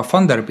olema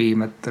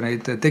Funderbeam, et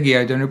neid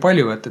tegijaid on ju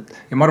palju,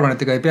 ja ma arvan,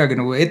 et ega ei peagi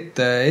nagu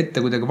ette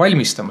kuidagi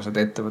valmistama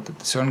seda ettevõtet.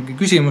 See ongi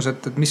küsimus,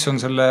 et mis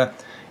on selle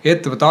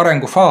ettevõtte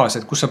arengufaas,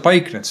 et kus sa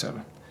paikned seal.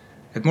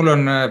 Et mul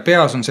on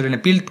peas on selline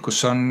pilt,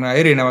 kus on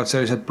erinevad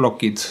sellised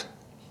blokid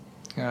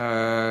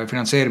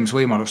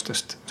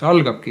finantseerimisvõimalustest. See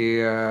algabki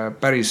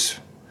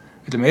päris,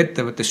 ütleme,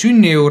 ettevõtte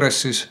sünni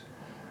juures siis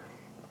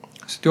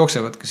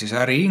jooksevadki siis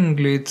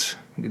äriinglid,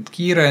 mingid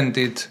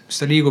kiirendid, mis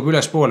ta liigub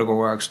ülespoole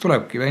kogu aeg, siis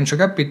tulebki venture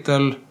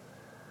capital,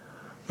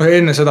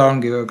 enne seda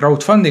ongi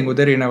crowdfundingud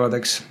erinevad,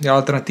 eks, ja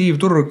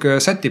alternatiivturg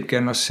sätibki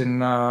ennast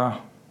sinna,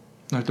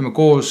 ütleme,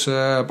 koos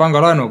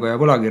pangalaenuga ja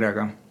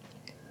võlakirjaga.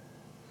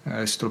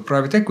 Siis tuleb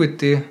private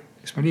equity,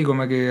 siis me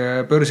liigumegi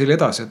börsile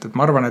edasi, et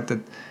ma arvan,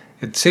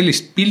 et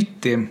sellist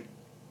pilti,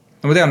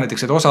 no ma tean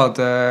näiteks, et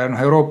osad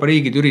Euroopa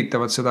riigid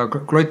üritavad seda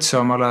klotse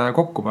omale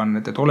kokku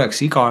panna, et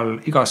oleks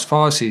igas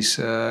faasis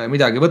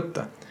midagi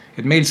võtta.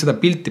 Et meil seda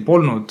pilti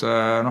polnud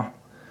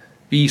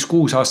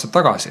 5-6 aastat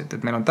tagasi, et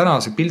meil on täna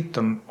see pilt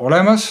on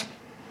olemas,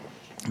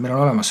 meil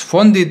on olemas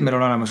fondid, meil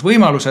on olemas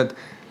võimalused,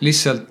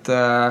 lihtsalt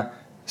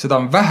seda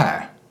on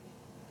vähe.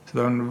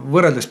 Seda on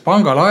võrreldes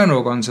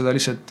pangalaenuga on seda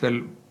lihtsalt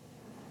veel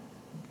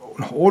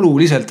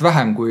oluliselt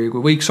vähem kui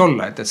võiks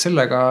olla, et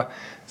sellega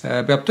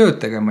peab tööd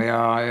tegema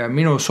ja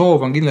minu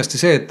soov on kindlasti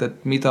see,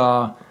 et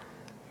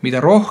mida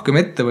rohkem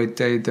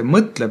ettevõtjaid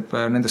mõtleb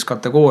nendes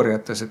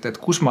kategooriates, et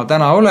kus ma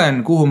täna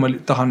olen, kuhu ma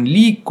tahan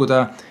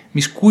liikuda,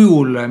 mis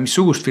kujul,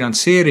 missugust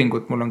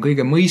finantseeringut mul on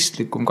kõige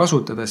mõistlikum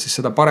kasutada, siis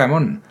seda parem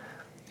on.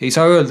 Ei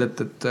saa öelda,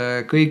 et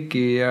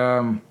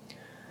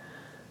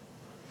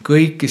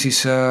kõiki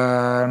siis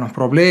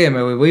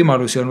probleeme või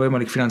võimalusi on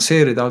võimalik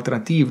finantseerida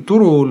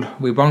alternatiivturul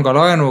või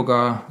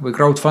pangalaenuga või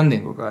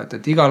crowdfundinguga,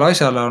 et igal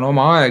asjale on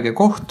oma aeg ja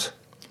koht,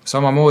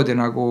 samamoodi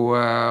nagu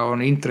on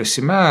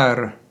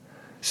intressimäär,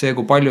 see,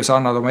 kui palju sa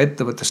annad oma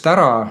ettevõttest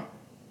ära,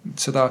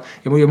 seda,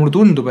 ja mulle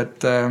tundub,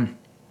 et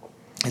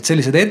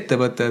sellised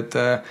ettevõtted,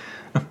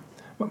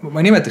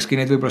 ma nimetakski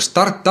neid võib-olla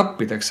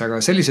start-upideks,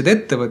 aga sellised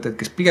ettevõtted,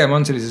 kes pigem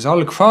on sellises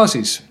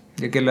algfaasis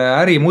ja kelle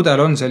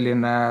ärimudel on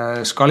selline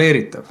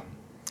skaleeritav,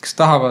 kes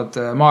tahavad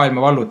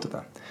maailma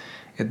vallutada.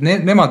 Et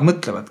nemad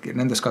mõtlevadki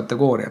nendes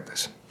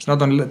kategooriates.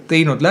 Nad on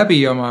teinud läbi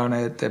oma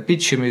need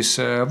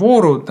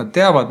pitchimisvoorud, nad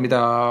teavad, mida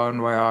on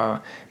vaja,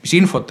 mis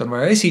infot on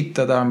vaja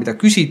esitada, mida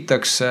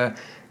küsitakse,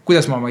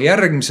 kuidas ma oma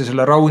järgmise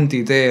selle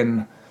raundi teen.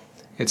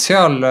 Et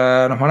seal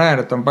ma näen,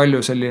 et on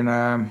palju selline,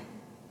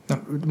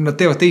 nad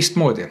teevad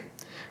teistmoodi.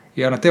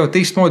 Ja nad teevad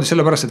teistmoodi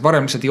sellepärast, et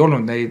varem lihtsalt ei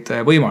olnud neid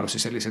võimalusi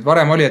selliseid.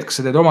 Varem oli, et kas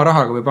sa teed oma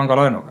rahaga või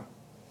pangalaenuga.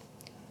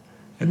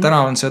 Et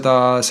täna on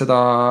seda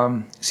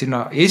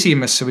sinna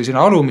esimesse või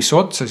sinna alumisse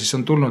otsa, siis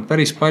on tulnud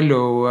päris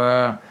palju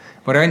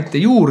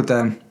variante juurde,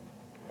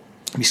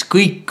 mis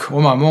kõik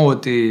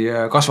omamoodi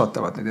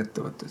kasvatavad neid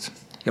ettevõtteid.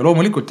 Ja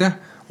loomulikult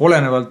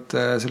olenevalt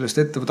sellest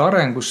ettevõtte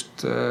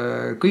arengust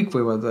kõik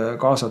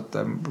võivad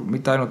kaasata,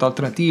 mitte ainult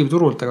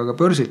alternatiivturult, aga ka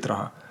börsilt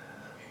raha.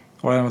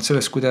 Olenevalt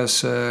sellest,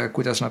 kuidas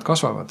nad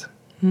kasvavad.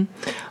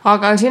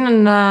 Aga siin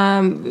on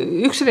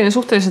üks selline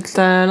suhteliselt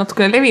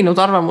natuke levinud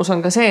arvamus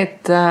on ka see,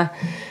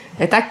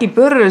 et äkki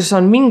börs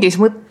on mingis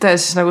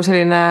mõttes nagu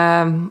selline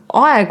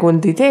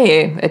aegund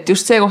idee, et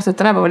just see koht, et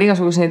tänapäeval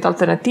igasuguseid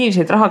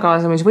alternatiivseid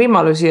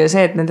rahakaasamisvõimalusi ja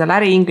see, et nendel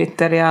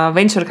äriinglitel ja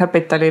venture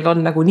capitalil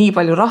on nagu nii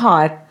palju raha,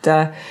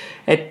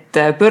 et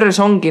börs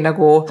ongi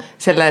nagu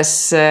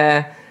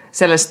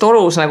selles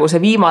torus nagu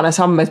see viimane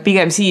samm, et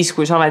pigem siis,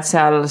 kui sa oled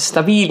seal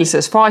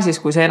stabiilses faasis,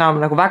 kui sa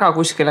enam nagu väga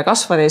kuskile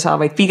kasvada ei saa,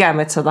 vaid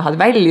pigem, et sa tahad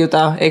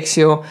väljuda, eks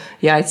ju,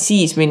 ja et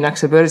siis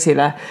minnakse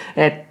börsile,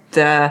 et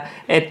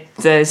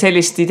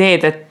sellist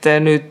ideed, et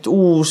nüüd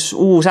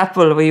uus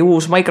Apple või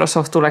uus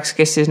Microsoft tuleks,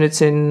 kes siis nüüd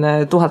siin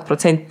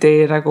 1000%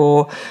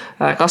 nagu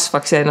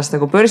kasvaks ja ennast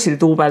nagu börsil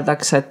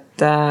tuubeldaks,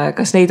 et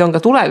kas neid on ka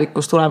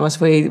tulevikus tulemas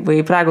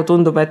või praegu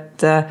tundub,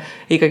 et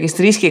ikkagi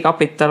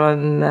riskikapital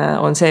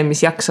on see,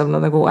 mis jaksab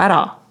nagu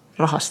ära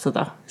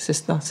rahastada,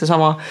 sest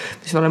seesama,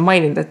 mis ma olen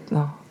maininud, et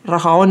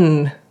raha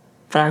on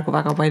praegu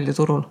väga palju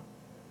turul.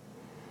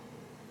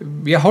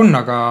 Jah on,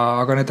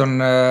 aga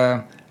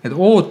need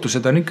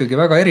ootused on ikkagi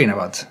väga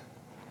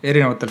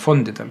erinevatel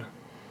fondidel.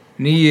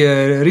 nii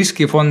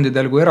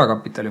riskifondidel kui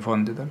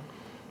erakapitalifondidel.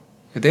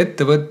 Et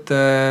ettevõtte,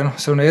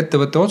 see on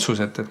ettevõtte otsus,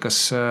 et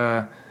kas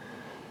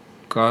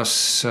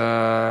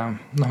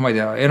ma ei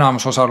tea,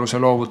 enamusosaluse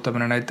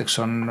loovutamine näiteks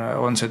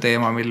on see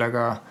teema, mille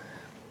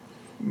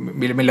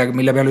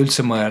peale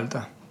üldse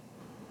mõelda.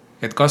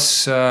 Et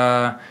kas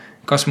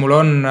mul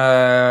on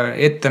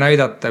ette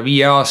näidata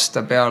 5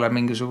 aasta peale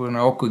mingisugune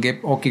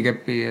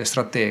okikepi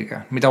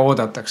strateegia, mida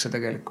oodatakse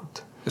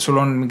tegelikult. Ja sul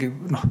on mingi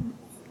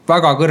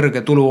väga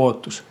kõrge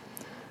tuluootus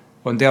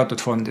on teatud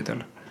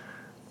fondidel.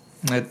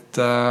 Et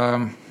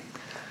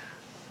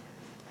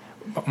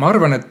ma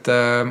arvan, et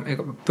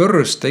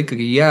börs ta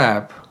ikkagi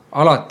jääb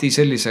alati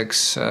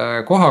selliseks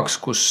kohaks,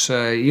 kus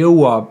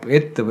jõuab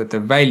ettevõte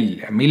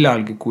välja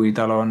millalgi, kui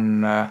tal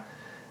on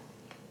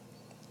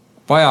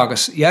vaja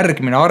kas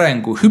järgmine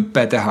arengu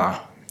hüppe teha,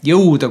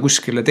 jõuda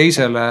kuskile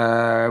teisele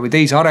või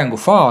teise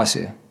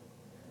arengufaasi.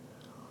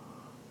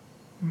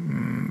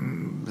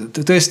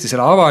 Tõesti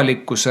selle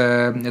avalikkuse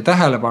ja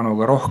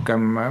tähelepanuga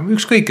rohkem,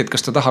 ükskõik, et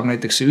kas ta tahab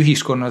näiteks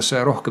ühiskonnas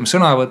rohkem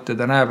sõna võtta,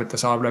 ta näeb, et ta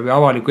saab läbi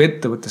avaliku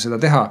ettevõtte seda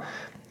teha,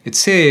 et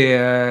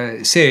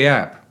see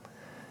jääb.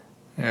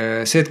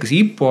 See, et kas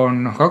IPO on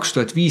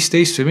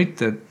 2015 või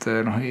mitte, et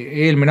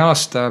eelmine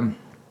aasta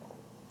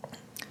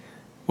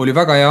oli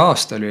väga hea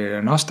aasta, oli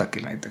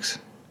Nasdaqil näiteks.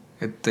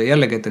 Et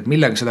jällegi, et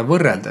millega seda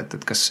võrrelda,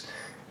 et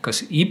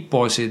kas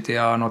IPO-sid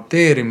ja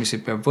noteerimisi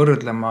peab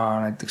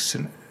võrdlema näiteks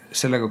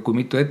sellega, kui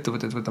mitu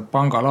ettevõtet võtab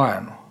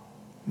pangalaenu.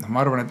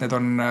 Ma arvan, et need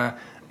on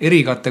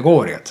eri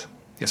kategooriad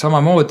ja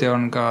samamoodi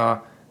on ka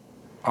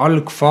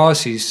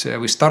algfaasis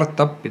või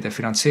start-upide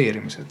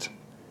finantseerimised.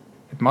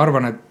 Et ma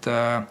arvan, et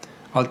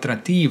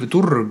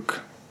alternatiivturg,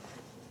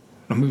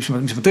 mis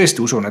ma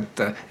tõesti usun, et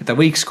ta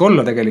võikski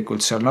olla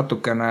tegelikult seal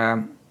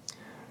natukene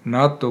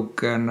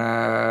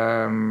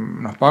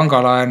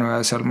pangalaenu ja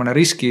seal mõne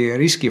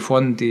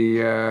riskifondi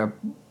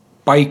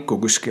paiku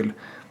kuskil.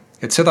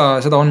 Et seda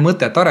on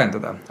mõtet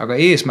arendada, aga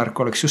eesmärk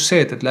oleks just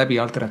see, et läbi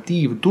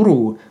alternatiivturu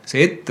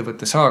see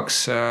ettevõte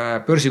saaks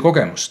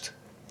börsikogemust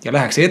ja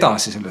läheks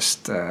edasi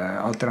sellest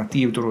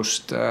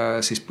alternatiivturust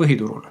siis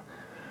põhiturule.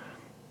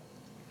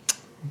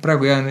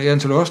 Praegu jään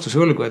sulle vastuse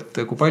võlgu,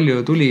 et kui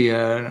palju tuli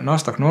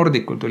Nasdaq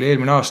Nordicul tuli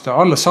eelmine aasta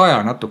alla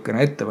 100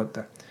 natukene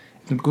ettevõte.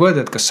 Nüüd kui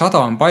võrda, et kas 100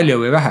 on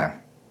palju või vähe,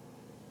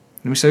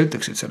 mis sa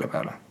ütleksid selle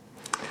peale?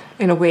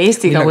 Ei, kui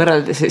Eestiga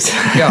võrreldi siis.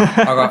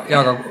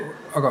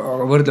 Aga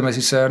võrdleme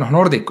siis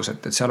Nordicus,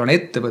 et seal on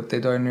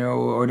ettevõtteid on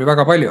ju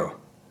väga palju.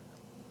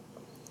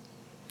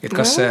 Et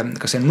kas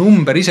see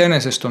number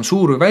iseenesest on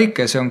suur või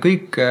väike, see on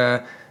kõik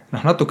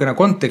natukene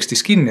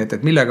kontekstis kinni,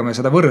 et millega me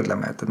seda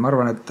võrdleme. Et ma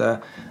arvan,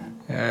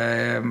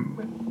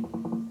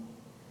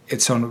 et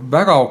see on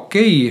väga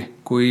okei,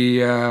 kui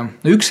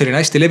üks selline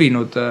hästi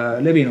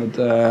levinud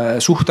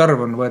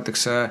suhtarv on,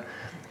 võetakse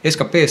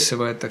SKP-sse,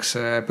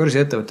 võetakse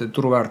börsiettevõtete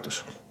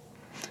turuväärtus.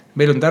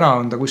 Meil on täna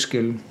ta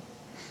kuskil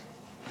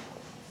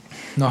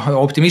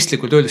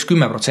optimistlikult öeldes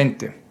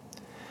 10%.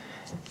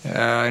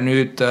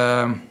 Nüüd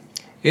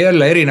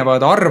jälle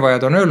erinevad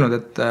arvajad on öelnud,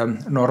 et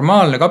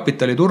normaalne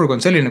kapitaliturg on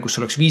selline, kus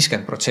oleks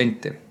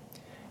 50%.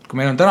 Kui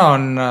meil on täna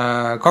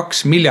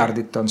 2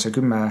 miljardit on see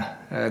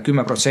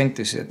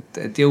 10%,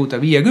 et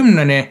jõuda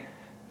 50-ni,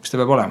 mis ta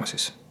peab olema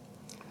siis?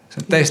 See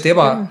on täiesti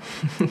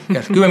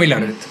 10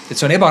 miljardit, et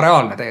see on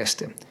ebareaalne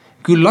täiesti.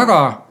 Küll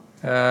aga,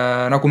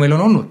 nagu meil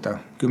on olnud ta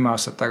 10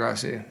 aastat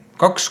tagasi,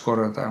 2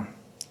 korda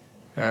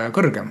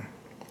kõrgem.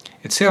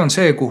 Et see on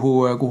see,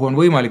 kuhu on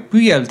võimalik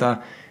püüelda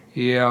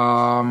ja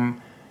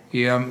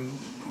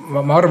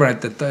ma arvan,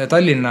 et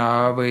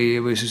Tallinna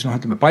või siis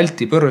ütleme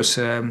Balti börs,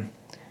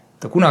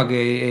 ta kunagi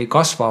ei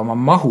kasva oma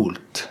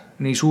mahult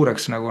nii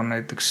suureks, nagu on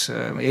näiteks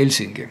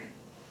Helsingi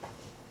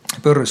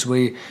börs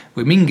või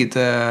mingid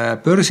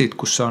börsid,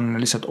 kus on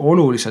lihtsalt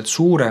oluliselt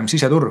suurem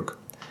siseturg.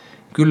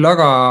 Küll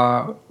aga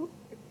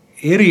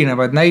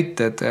erinevad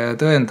näited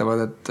tõendavad,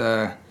 et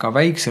ka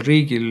väiksel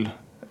riigil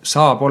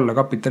saab olla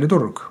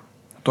kapitaliturg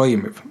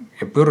toimiv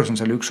ja börs on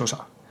selle üks osa.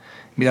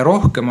 Mida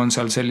rohkem on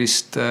seal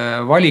sellist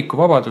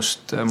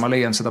valikuvabadust, ma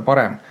leian seda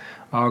parem.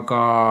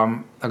 Aga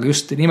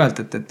just nimelt,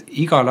 et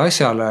igale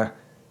asjale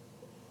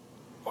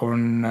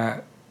on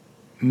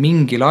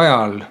mingil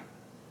ajal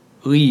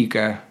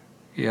õige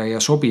ja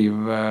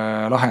sobiv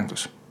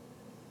lahendus.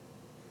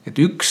 Et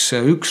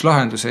üks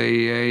lahendus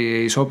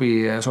ei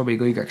sobi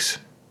kõigeks.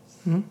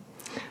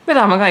 Me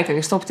tahame ka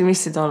ikkagist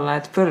optimistid olla,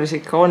 et börs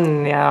ikka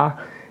on ja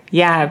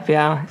jääb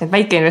ja et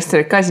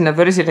väikeinvestorid ka sinna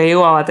börsile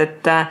jõuavad,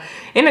 et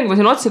enne kui me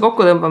siin otsi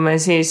kokku tõmbame,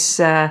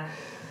 siis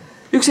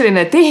üks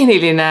selline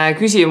tehniline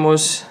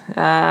küsimus,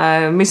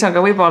 mis on ka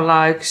võib-olla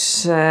üks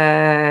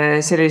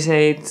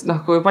selliseid,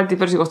 kui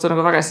Balti börsi kohta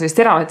nagu väga sellist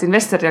teravat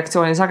investori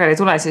reaktsiooni sageli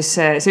tule, siis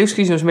see üks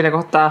küsimus, mille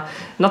kohta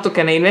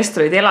natukene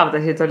investorid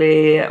elavdasid,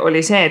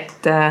 oli see,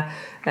 et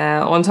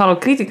on saanud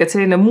kriitikat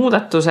selline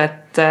muudatus,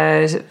 et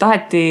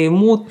taheti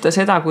muuta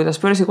seda, kuidas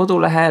börsi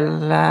kodulehel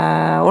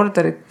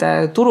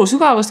orderite turu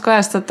sügavust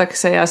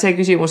kajastatakse ja see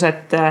küsimus,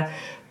 et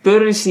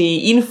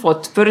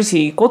börsiinfot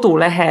börsi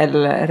kodulehel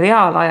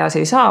reaalajas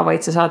ei saa,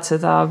 vaid sa saad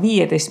seda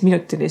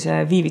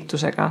 15-minutilise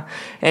viivitusega.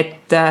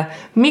 Et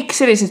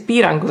miks sellised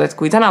piirangud, et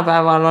kui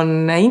tänapäeval on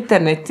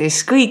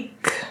internetis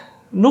kõik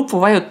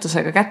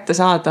nupuvajutusega kätte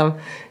saadav,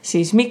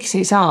 siis miks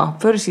ei saa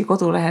börsi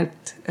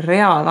kodulehelt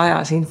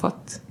reaalajas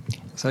infot?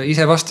 Sa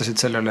ise vastasid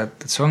sellele,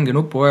 et see ongi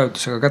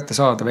nupuvajutusega kätte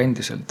saadav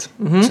endiselt.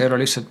 See ei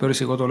ole lihtsalt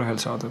börsi kodulehel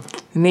saadav.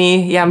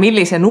 Nii, ja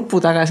millise nupu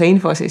taga see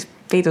info siis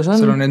peidus on?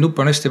 Seal on neid nuppe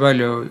on hästi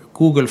palju.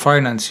 Google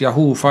Finance,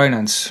 Yahoo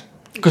Finance.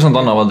 Kas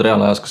nad annavad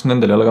reaalajas? Kas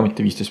nendel ei ole ka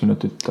mitte 15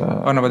 minutit?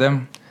 Annavad jah.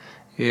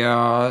 Ja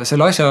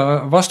selle asja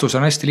vastus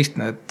on hästi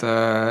lihtne, et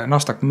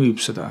Nasdaq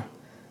müüb seda.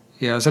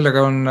 Ja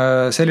sellega on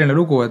selline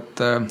lugu, et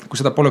kui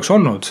seda poleks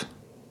olnud,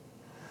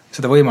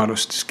 seda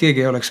võimalust, siis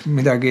keegi ei oleks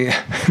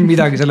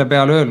midagi selle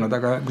peale öelnud,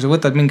 aga kui sa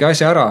võtad mingi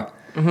asja ära,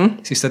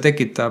 siis ta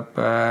tekitab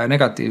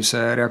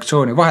negatiivse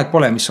reaktsiooni. Vahet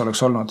pole, mis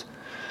oleks olnud.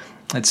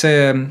 Et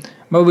see,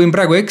 ma võin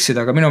praegu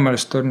eksida, aga minu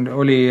meelest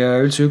oli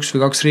üldse 1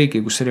 või 2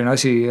 riigi, kus selline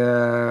asi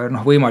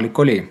võimalik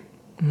oli.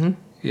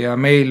 Ja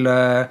meil,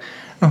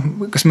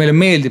 kas meile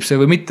meeldib see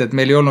või mitte, et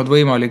meil ei olnud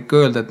võimalik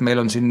öelda, et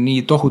meil on siin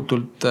nii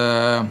tohutult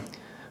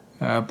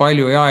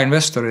palju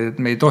investorid, et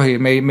me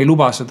ei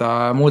luba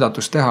seda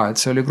muudatust teha,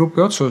 et see oli grupi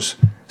otsus,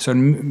 see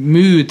on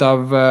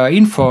müüdav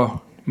info,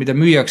 mida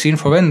müüakse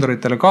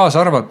infovendoritele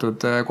kaasa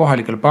arvatud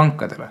kohalikele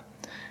pankadele.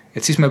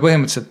 Et siis me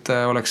põhimõtteliselt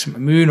oleks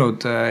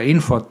müünud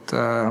infot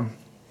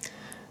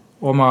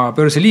oma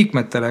börsi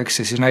liikmetele,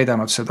 eks siis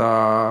näidanud seda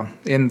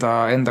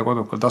enda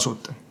kodukal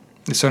tasuta.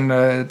 See on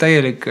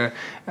täielik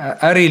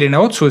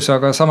äriline otsus,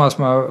 aga samas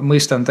ma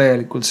mõistan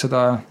täielikult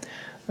seda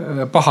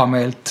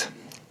pahameelt.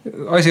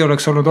 Asi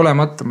oleks olnud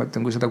olemata, ma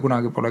ütlen, kui seda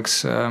kunagi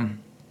poleks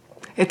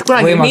et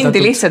kunagi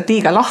mindi lihtsalt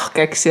liiga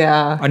lahkeks ja...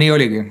 nii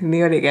oligi.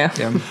 Nii oligi,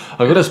 jah.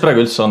 Aga kuidas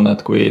praegu üldse on,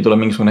 et kui tuleb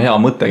mingisugune hea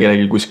mõte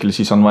kellelgi kuskil,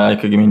 siis on vaja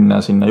ikkagi minna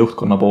sinna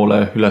juhtkonna poole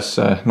üles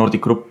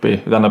Nordic Gruppi.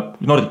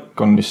 Tähendab, Nordic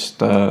on vist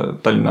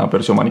Tallinna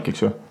börsi omanik,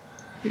 eks ju?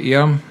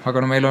 Jah,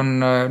 aga meil on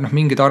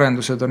mingid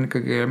arendused on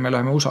ikkagi, me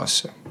läheme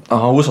USA-sse.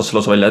 Aha, USA-sse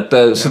lausa välja,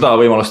 et seda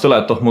võimalust ei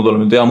ole, et mul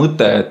tuleb nüüd hea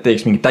mõte, et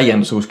teeks mingi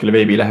täienduse kuskile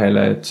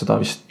veebilehele, et seda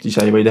vist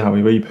ise ei või teha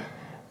või võib?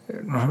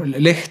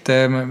 Lehte,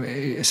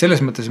 selles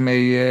mõttes me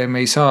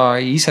ei saa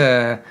ise...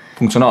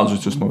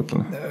 Funktsionaalsust just ma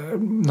mõtlen.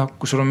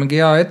 Kui sul on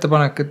mingi hea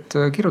ettepanek, et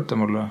kirjuta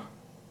mulle.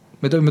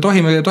 Me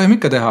tohime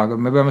ikka teha, aga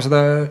me peame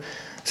seda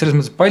selles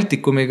mõttes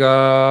Baltikumiga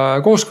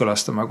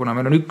kooskõlastama, kuna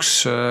meil on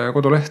üks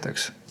koduleht,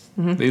 eks,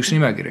 või üks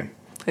nimekiri.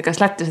 Kas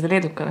lätlased ja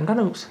leedukad on ka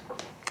nõus?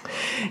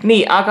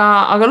 Nii,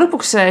 aga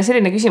lõpuks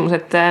selline küsimus,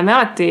 et me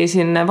alati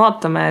siin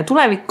vaatame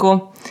tulevikku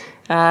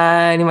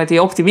niimoodi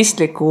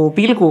optimistliku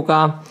pilguga,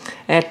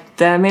 et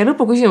meie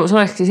lõpuküsimus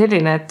olekski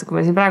selline, et kui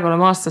me siin praegu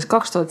oleme aastas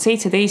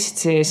 2017,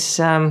 siis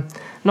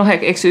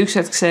eks üks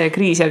hetk see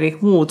kriis ja kõik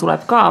muu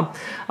tuleb ka,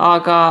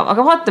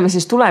 aga vaatame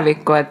siis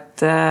tulevikku,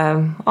 et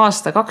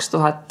aasta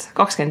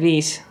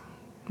 2025,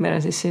 meil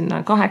on siis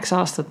sinna 8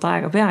 aastat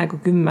aega, peaaegu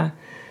 10.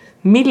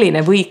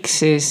 Milline võiks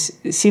siis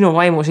sinu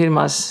vaimu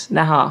silmas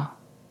näha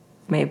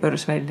meie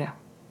börs välja?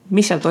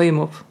 Mis seal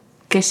toimub?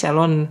 Kes seal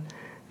on?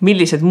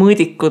 Millised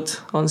mõõdikud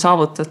on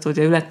saavutatud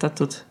ja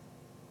ületatud?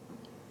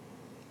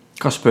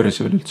 Kas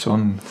börsi veel üldse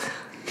on?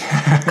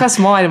 Kas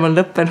maailm on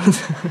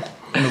lõppenud?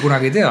 No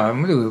kunagi ei tea,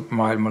 muidugi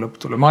maailma lõpp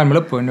tuleb. Maailma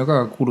lõppu on ju ka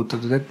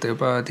kuulutatud ette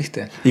juba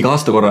tihti. Iga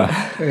aasta korra?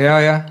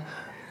 Ja.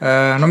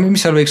 No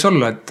mis seal võiks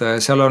olla, et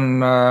seal on,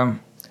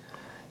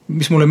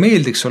 mis mulle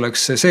meeldiks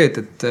oleks see,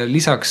 et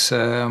lisaks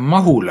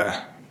mahule,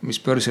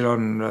 mis börsil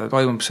on,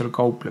 toimub seal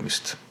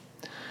kauplemist.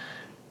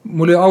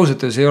 Mul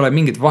ausalt ei ole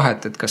mingit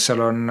vahet, et kas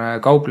seal on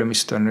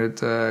kauplemist on nüüd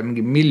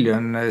mingi 1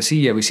 miljon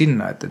siia või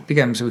sinna, et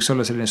pigem see võiks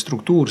olla selline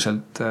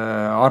struktuurselt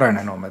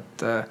arenenum,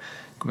 et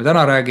kui me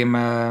täna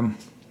räägime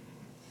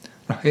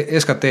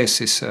SKT-s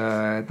siis,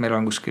 et meil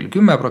on kuskil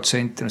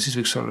 10%, no siis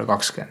võiks olla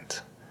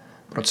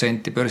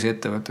 20%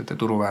 börsiettevõtete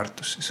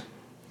turuväärtus siis.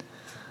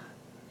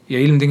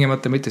 Ja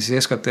ilmtingimata mitte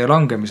siis SKT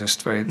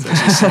langemisest, vaid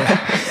siis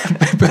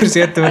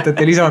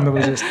börsiettevõtete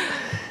lisandumisest.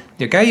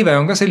 Ja käive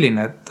on ka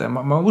selline, et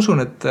ma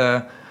usun, et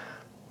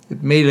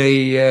meil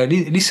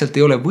lihtsalt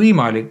ei ole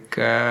võimalik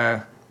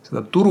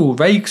seda turu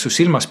väiksus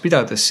silmas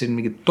pidades siin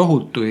mingid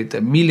tohutuid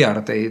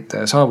miljardeid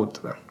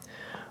saavutada.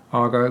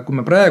 Aga kui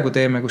me praegu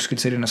teeme kuskil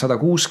selline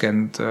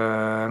 160,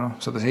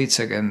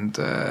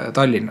 170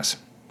 Tallinnas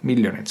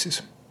miljonid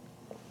siis,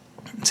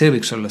 see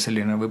võiks olla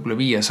selline võib-olla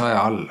 500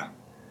 alla.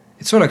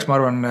 Et see oleks, ma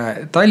arvan,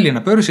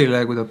 Tallinna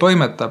börsile, kui ta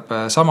toimetab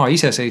sama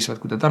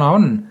iseseisvat, kui ta täna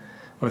on,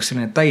 oleks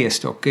selline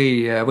täiesti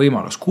okei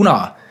võimalus,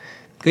 kuna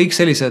kõik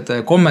sellised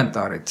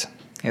kommentaarid,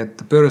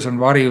 et börs on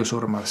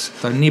varjusurmas,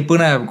 ta on nii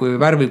põnev kui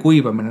värvi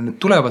kuivamine, need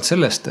tulevad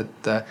sellest,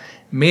 et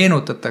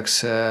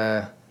meenutatakse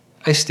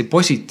hästi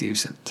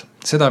positiivselt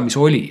seda, mis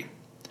oli.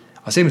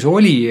 Aga see, mis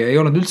oli, ei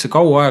olnud üldse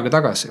kaua aega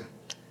tagasi.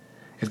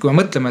 Et kui me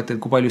mõtleme, et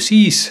kui palju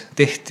siis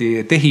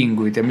tehti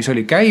tehinguid ja mis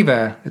oli käive,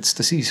 et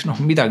seda siis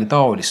midagi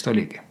taolist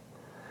oligi.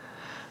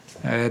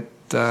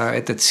 Et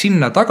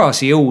sinna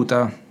tagasi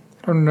jõuda,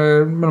 me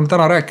oleme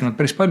täna rääkinud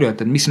päris palju,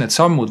 et mis need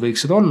sammud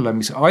võiksid olla,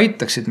 mis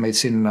aitaksid meid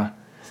sinna.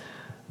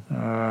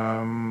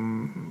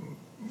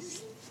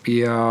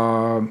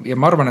 ja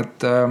ma arvan, et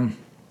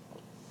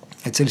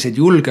sellised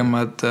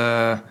julgemad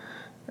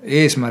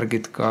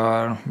eesmärgid ka,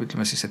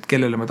 ütleme siis, et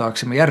kellele me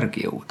tahaksime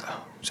järgi jõuda,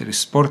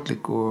 sellist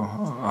sportlikku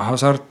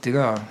hasarti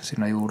ka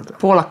sinna juurde.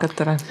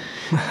 Poolakatele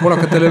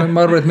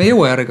ma arvan, et me ei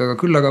jõua järgi, aga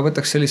küll aga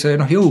võtaks sellise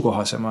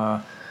jõukohasema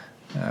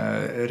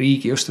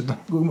riigi just, et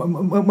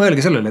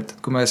mõelge sellele, et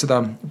kui me seda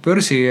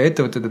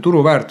börsiettevõtete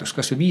turuväärtust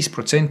kas või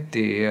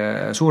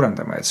 5%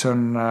 suurendame, et see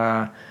on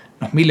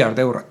miljard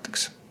eurot,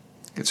 eks.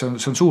 Et see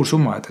on suur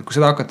summa, et kui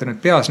seda hakata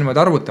nüüd peas niimoodi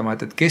arvutama,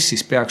 et kes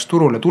siis peaks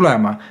turule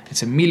tulema, et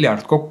see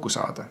miljard kokku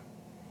saada.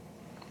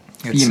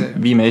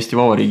 Viime Eesti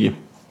Vabariigi.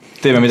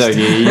 Teeme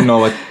midagi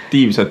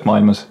innovatiivset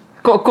maailmas.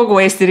 Kogu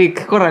Eesti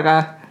riik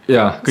korraga.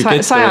 Ja,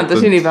 100.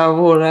 sünnipäeva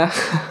puhul.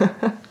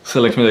 See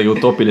oleks midagi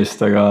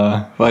utopilist, aga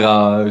väga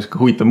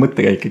huvitav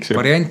mõttekäik, eks ju.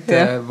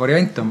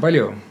 Variante on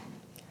palju.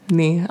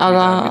 Nii,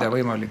 aga... Mida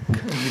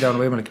on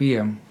võimalik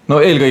viia? No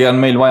eelkõige on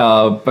meil vaja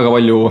väga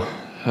palju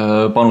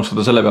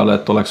panustada selle peale,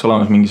 et oleks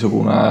olemas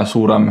mingisugune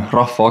suurem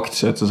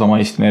rahvaaktsia, et see sama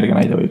Eesti Energia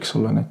näide võiks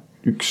olla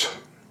üks.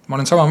 Ma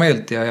olen sama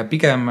meelt ja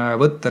pigem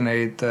võtta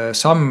neid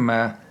samme,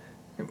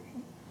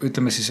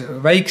 ütleme siis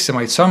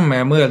väiksemaid samme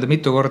ja mõelda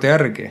mitu korda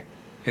järgi,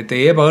 et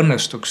ei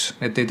ebaõnnestuks,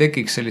 et ei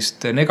tekiks sellist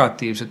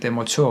negatiivset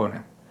emotsiooni.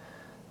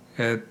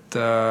 Et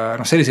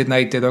selliseid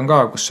näiteid on ka,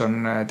 kus on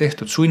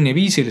tehtud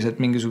sunniviisiliselt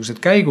mingisugused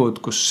käigud,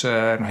 kus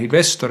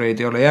investoreid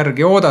ei ole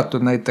järgi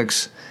oodatud näiteks,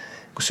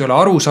 kus ei ole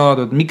aru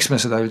saadud, miks me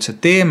seda üldse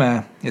teeme,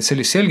 et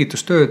sellist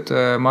selgitustööd,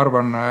 ma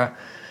arvan,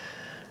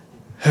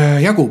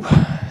 jagub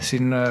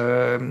siin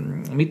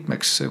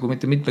mitmeks, kui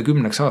mitte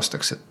mitmekümneks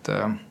aastaks,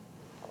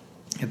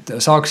 et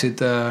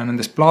saaksid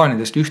nendest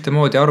plaanidest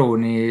ühtemoodi aru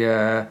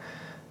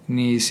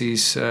nii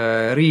siis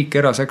riik,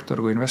 erasektor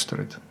kui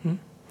investorid.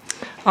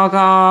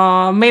 Aga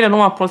meil on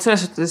omalt poolt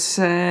selles suhtes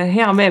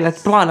hea meel, et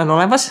plaan on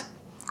olemas,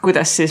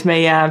 kuidas siis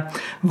meie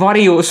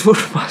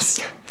varjusurmas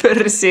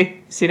börsi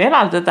siin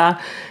elavdada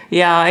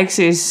ja eks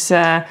siis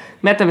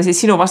me jätame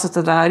siis sinu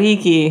vastutada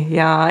riigi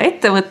ja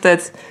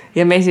ettevõtted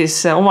ja me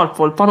siis omalt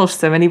poolt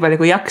panustame nii palju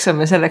kui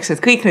jaksame selleks,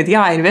 et kõik need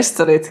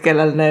jaeinvestorid,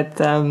 kellel need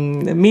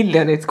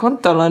miljonid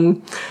kontol on,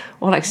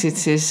 oleksid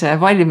siis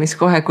valmis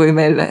kohe, kui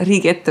meil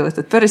riigi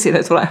ettevõtted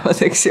börsile tulevad,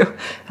 eks ju,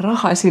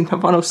 raha sinna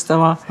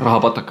panustama.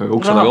 Rahapatakaga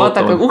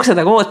ukse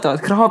taga ootavad,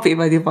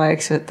 kraabivad juba,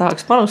 eks ju, et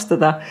tahaks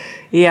panustada.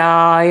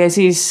 Ja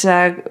siis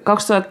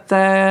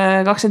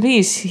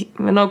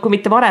 2025, no kui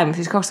mitte varem,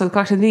 siis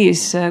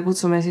 2025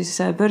 kutsume siis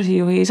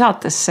börsijuhi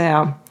saatesse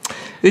ja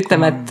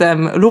ütleme, et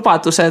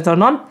lubadused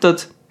on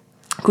antud.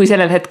 Kui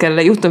sellel hetkel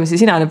juhtumisi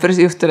sina on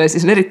börsijuhtule,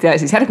 siis on eriti hea,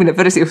 siis järgmine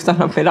börsijuht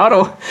annab meile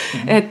aru,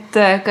 et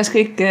kas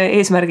kõik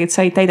eesmärgid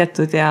said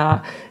täidetud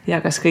ja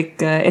kas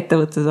kõik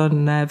ettevõtted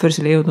on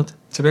börsile jõudnud.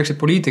 Sa peaksid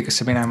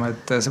poliitikasse minema,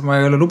 et ma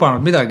ei ole lubanud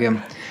midagi.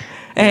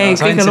 Ei,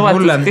 kõik on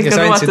lubatud.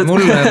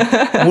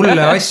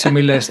 Mulle asju,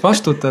 mille eest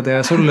vastutada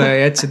ja sulle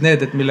jätsid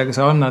need, et millega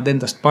sa annad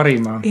endast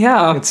parima.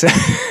 Et see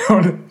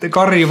on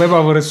karjub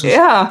ebavõrdsus.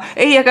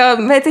 Ei, aga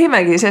me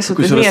teemegi selles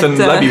suhtes nii, et... Kui see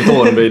on läbiv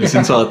toon meil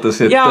siin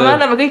saates. Ja me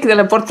anname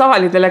kõikidele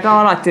portaalidele ka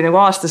alati nagu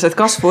aastased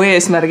kasvu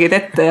eesmärgid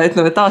ette ja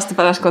ütleme, et aasta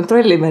pärast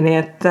kontrollime, nii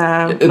et...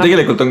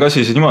 Tegelikult on ka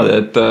siis niimoodi,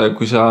 et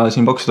kui sa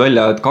siin pakkusid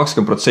välja, et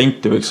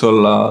 20% võiks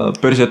olla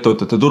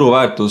börsiettevõtete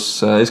turuväärtus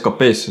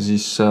SKP-sse,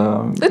 siis...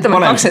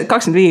 Ütleme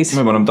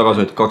 25%. Me paneme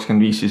tagasi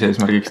 25 siis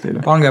eesmärgiks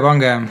teile. Pange.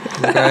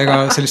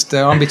 Ega sellist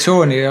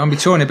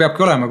ambitsiooni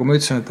peabki olema, kui ma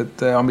ütlesin, et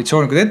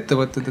ambitsioonikud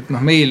ettevõtted, et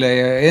meile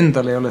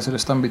endale ei ole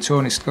sellest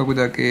ambitsioonist ka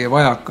kuidagi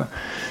vajaka.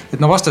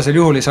 Et vastasel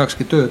juhul ei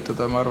saakski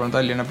töötada, ma arvan,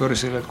 Tallinna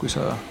börsil, et kui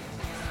sa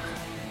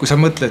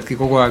mõtledki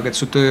kogu aeg, et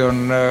su töö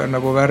on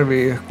nagu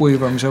värvi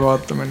kuivamise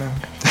vaatamine.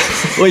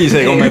 Oi,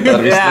 see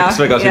kommentaar vist läks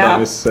väga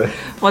südamesse.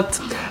 Vot,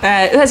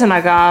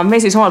 ühesõnaga, me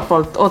siis omalt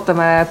poolt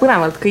ootame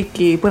põnevalt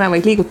kõiki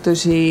põnevaid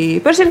liigutusi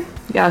börsil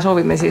ja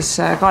soovime siis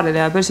Kaarlile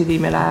ja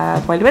börsitiimile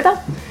palju veda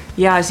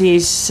ja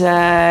siis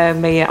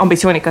meie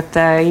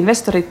ambitsioonikate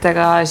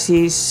investoritega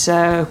siis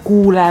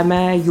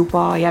kuuleme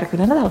juba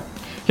järgmine nädal.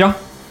 Jah,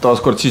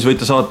 taaskord siis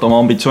võite saata oma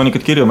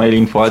ambitsioonikat kirju meil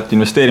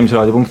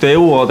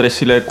info@investeerimisraadio.eu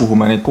aadressile, kuhu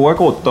me neid kogu aeg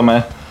ootame,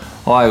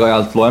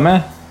 aeg-ajalt loeme,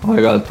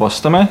 aeg-ajalt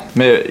vastame.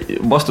 Me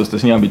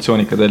vastustes nii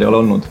ambitsioonikad ei ole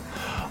olnud,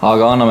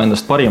 aga anname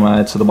endast parima,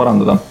 et seda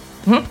parandada.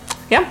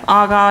 Jah,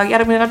 aga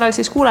järgmine nädal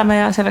siis kuuleme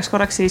ja selleks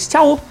korraks siis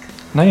tšau!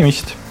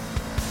 Näimist!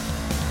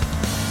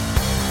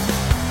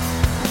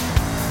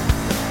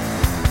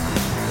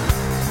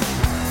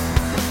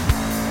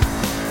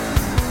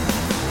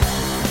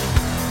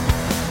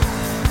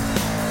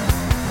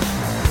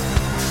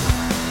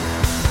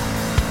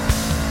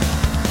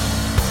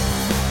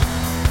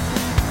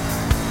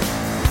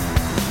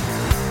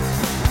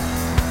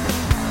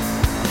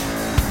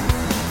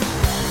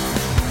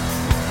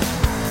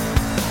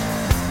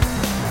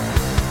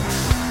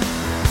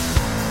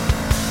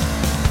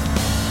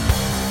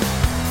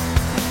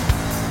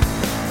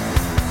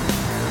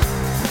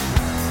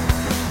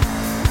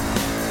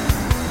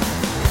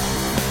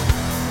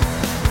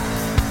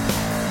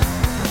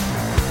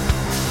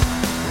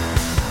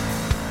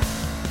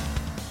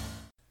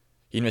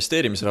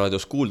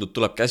 Investeerimisraadios kuuldud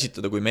tuleb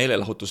käsitleda kui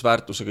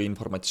meelelahutusväärtusega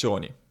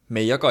informatsiooni.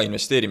 Me ei jaga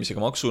investeerimisega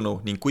maksunu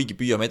ning kuigi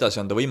püüame edasi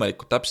anda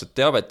võimalikult täpset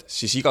teavet,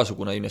 siis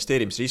igasugune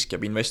investeerimisrisk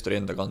jääb investori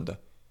enda kanda.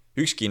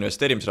 Ükski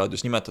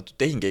investeerimisraadios nimetatud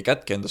tehing ei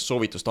kätke endast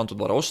soovitust antud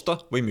vara osta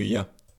või müüa.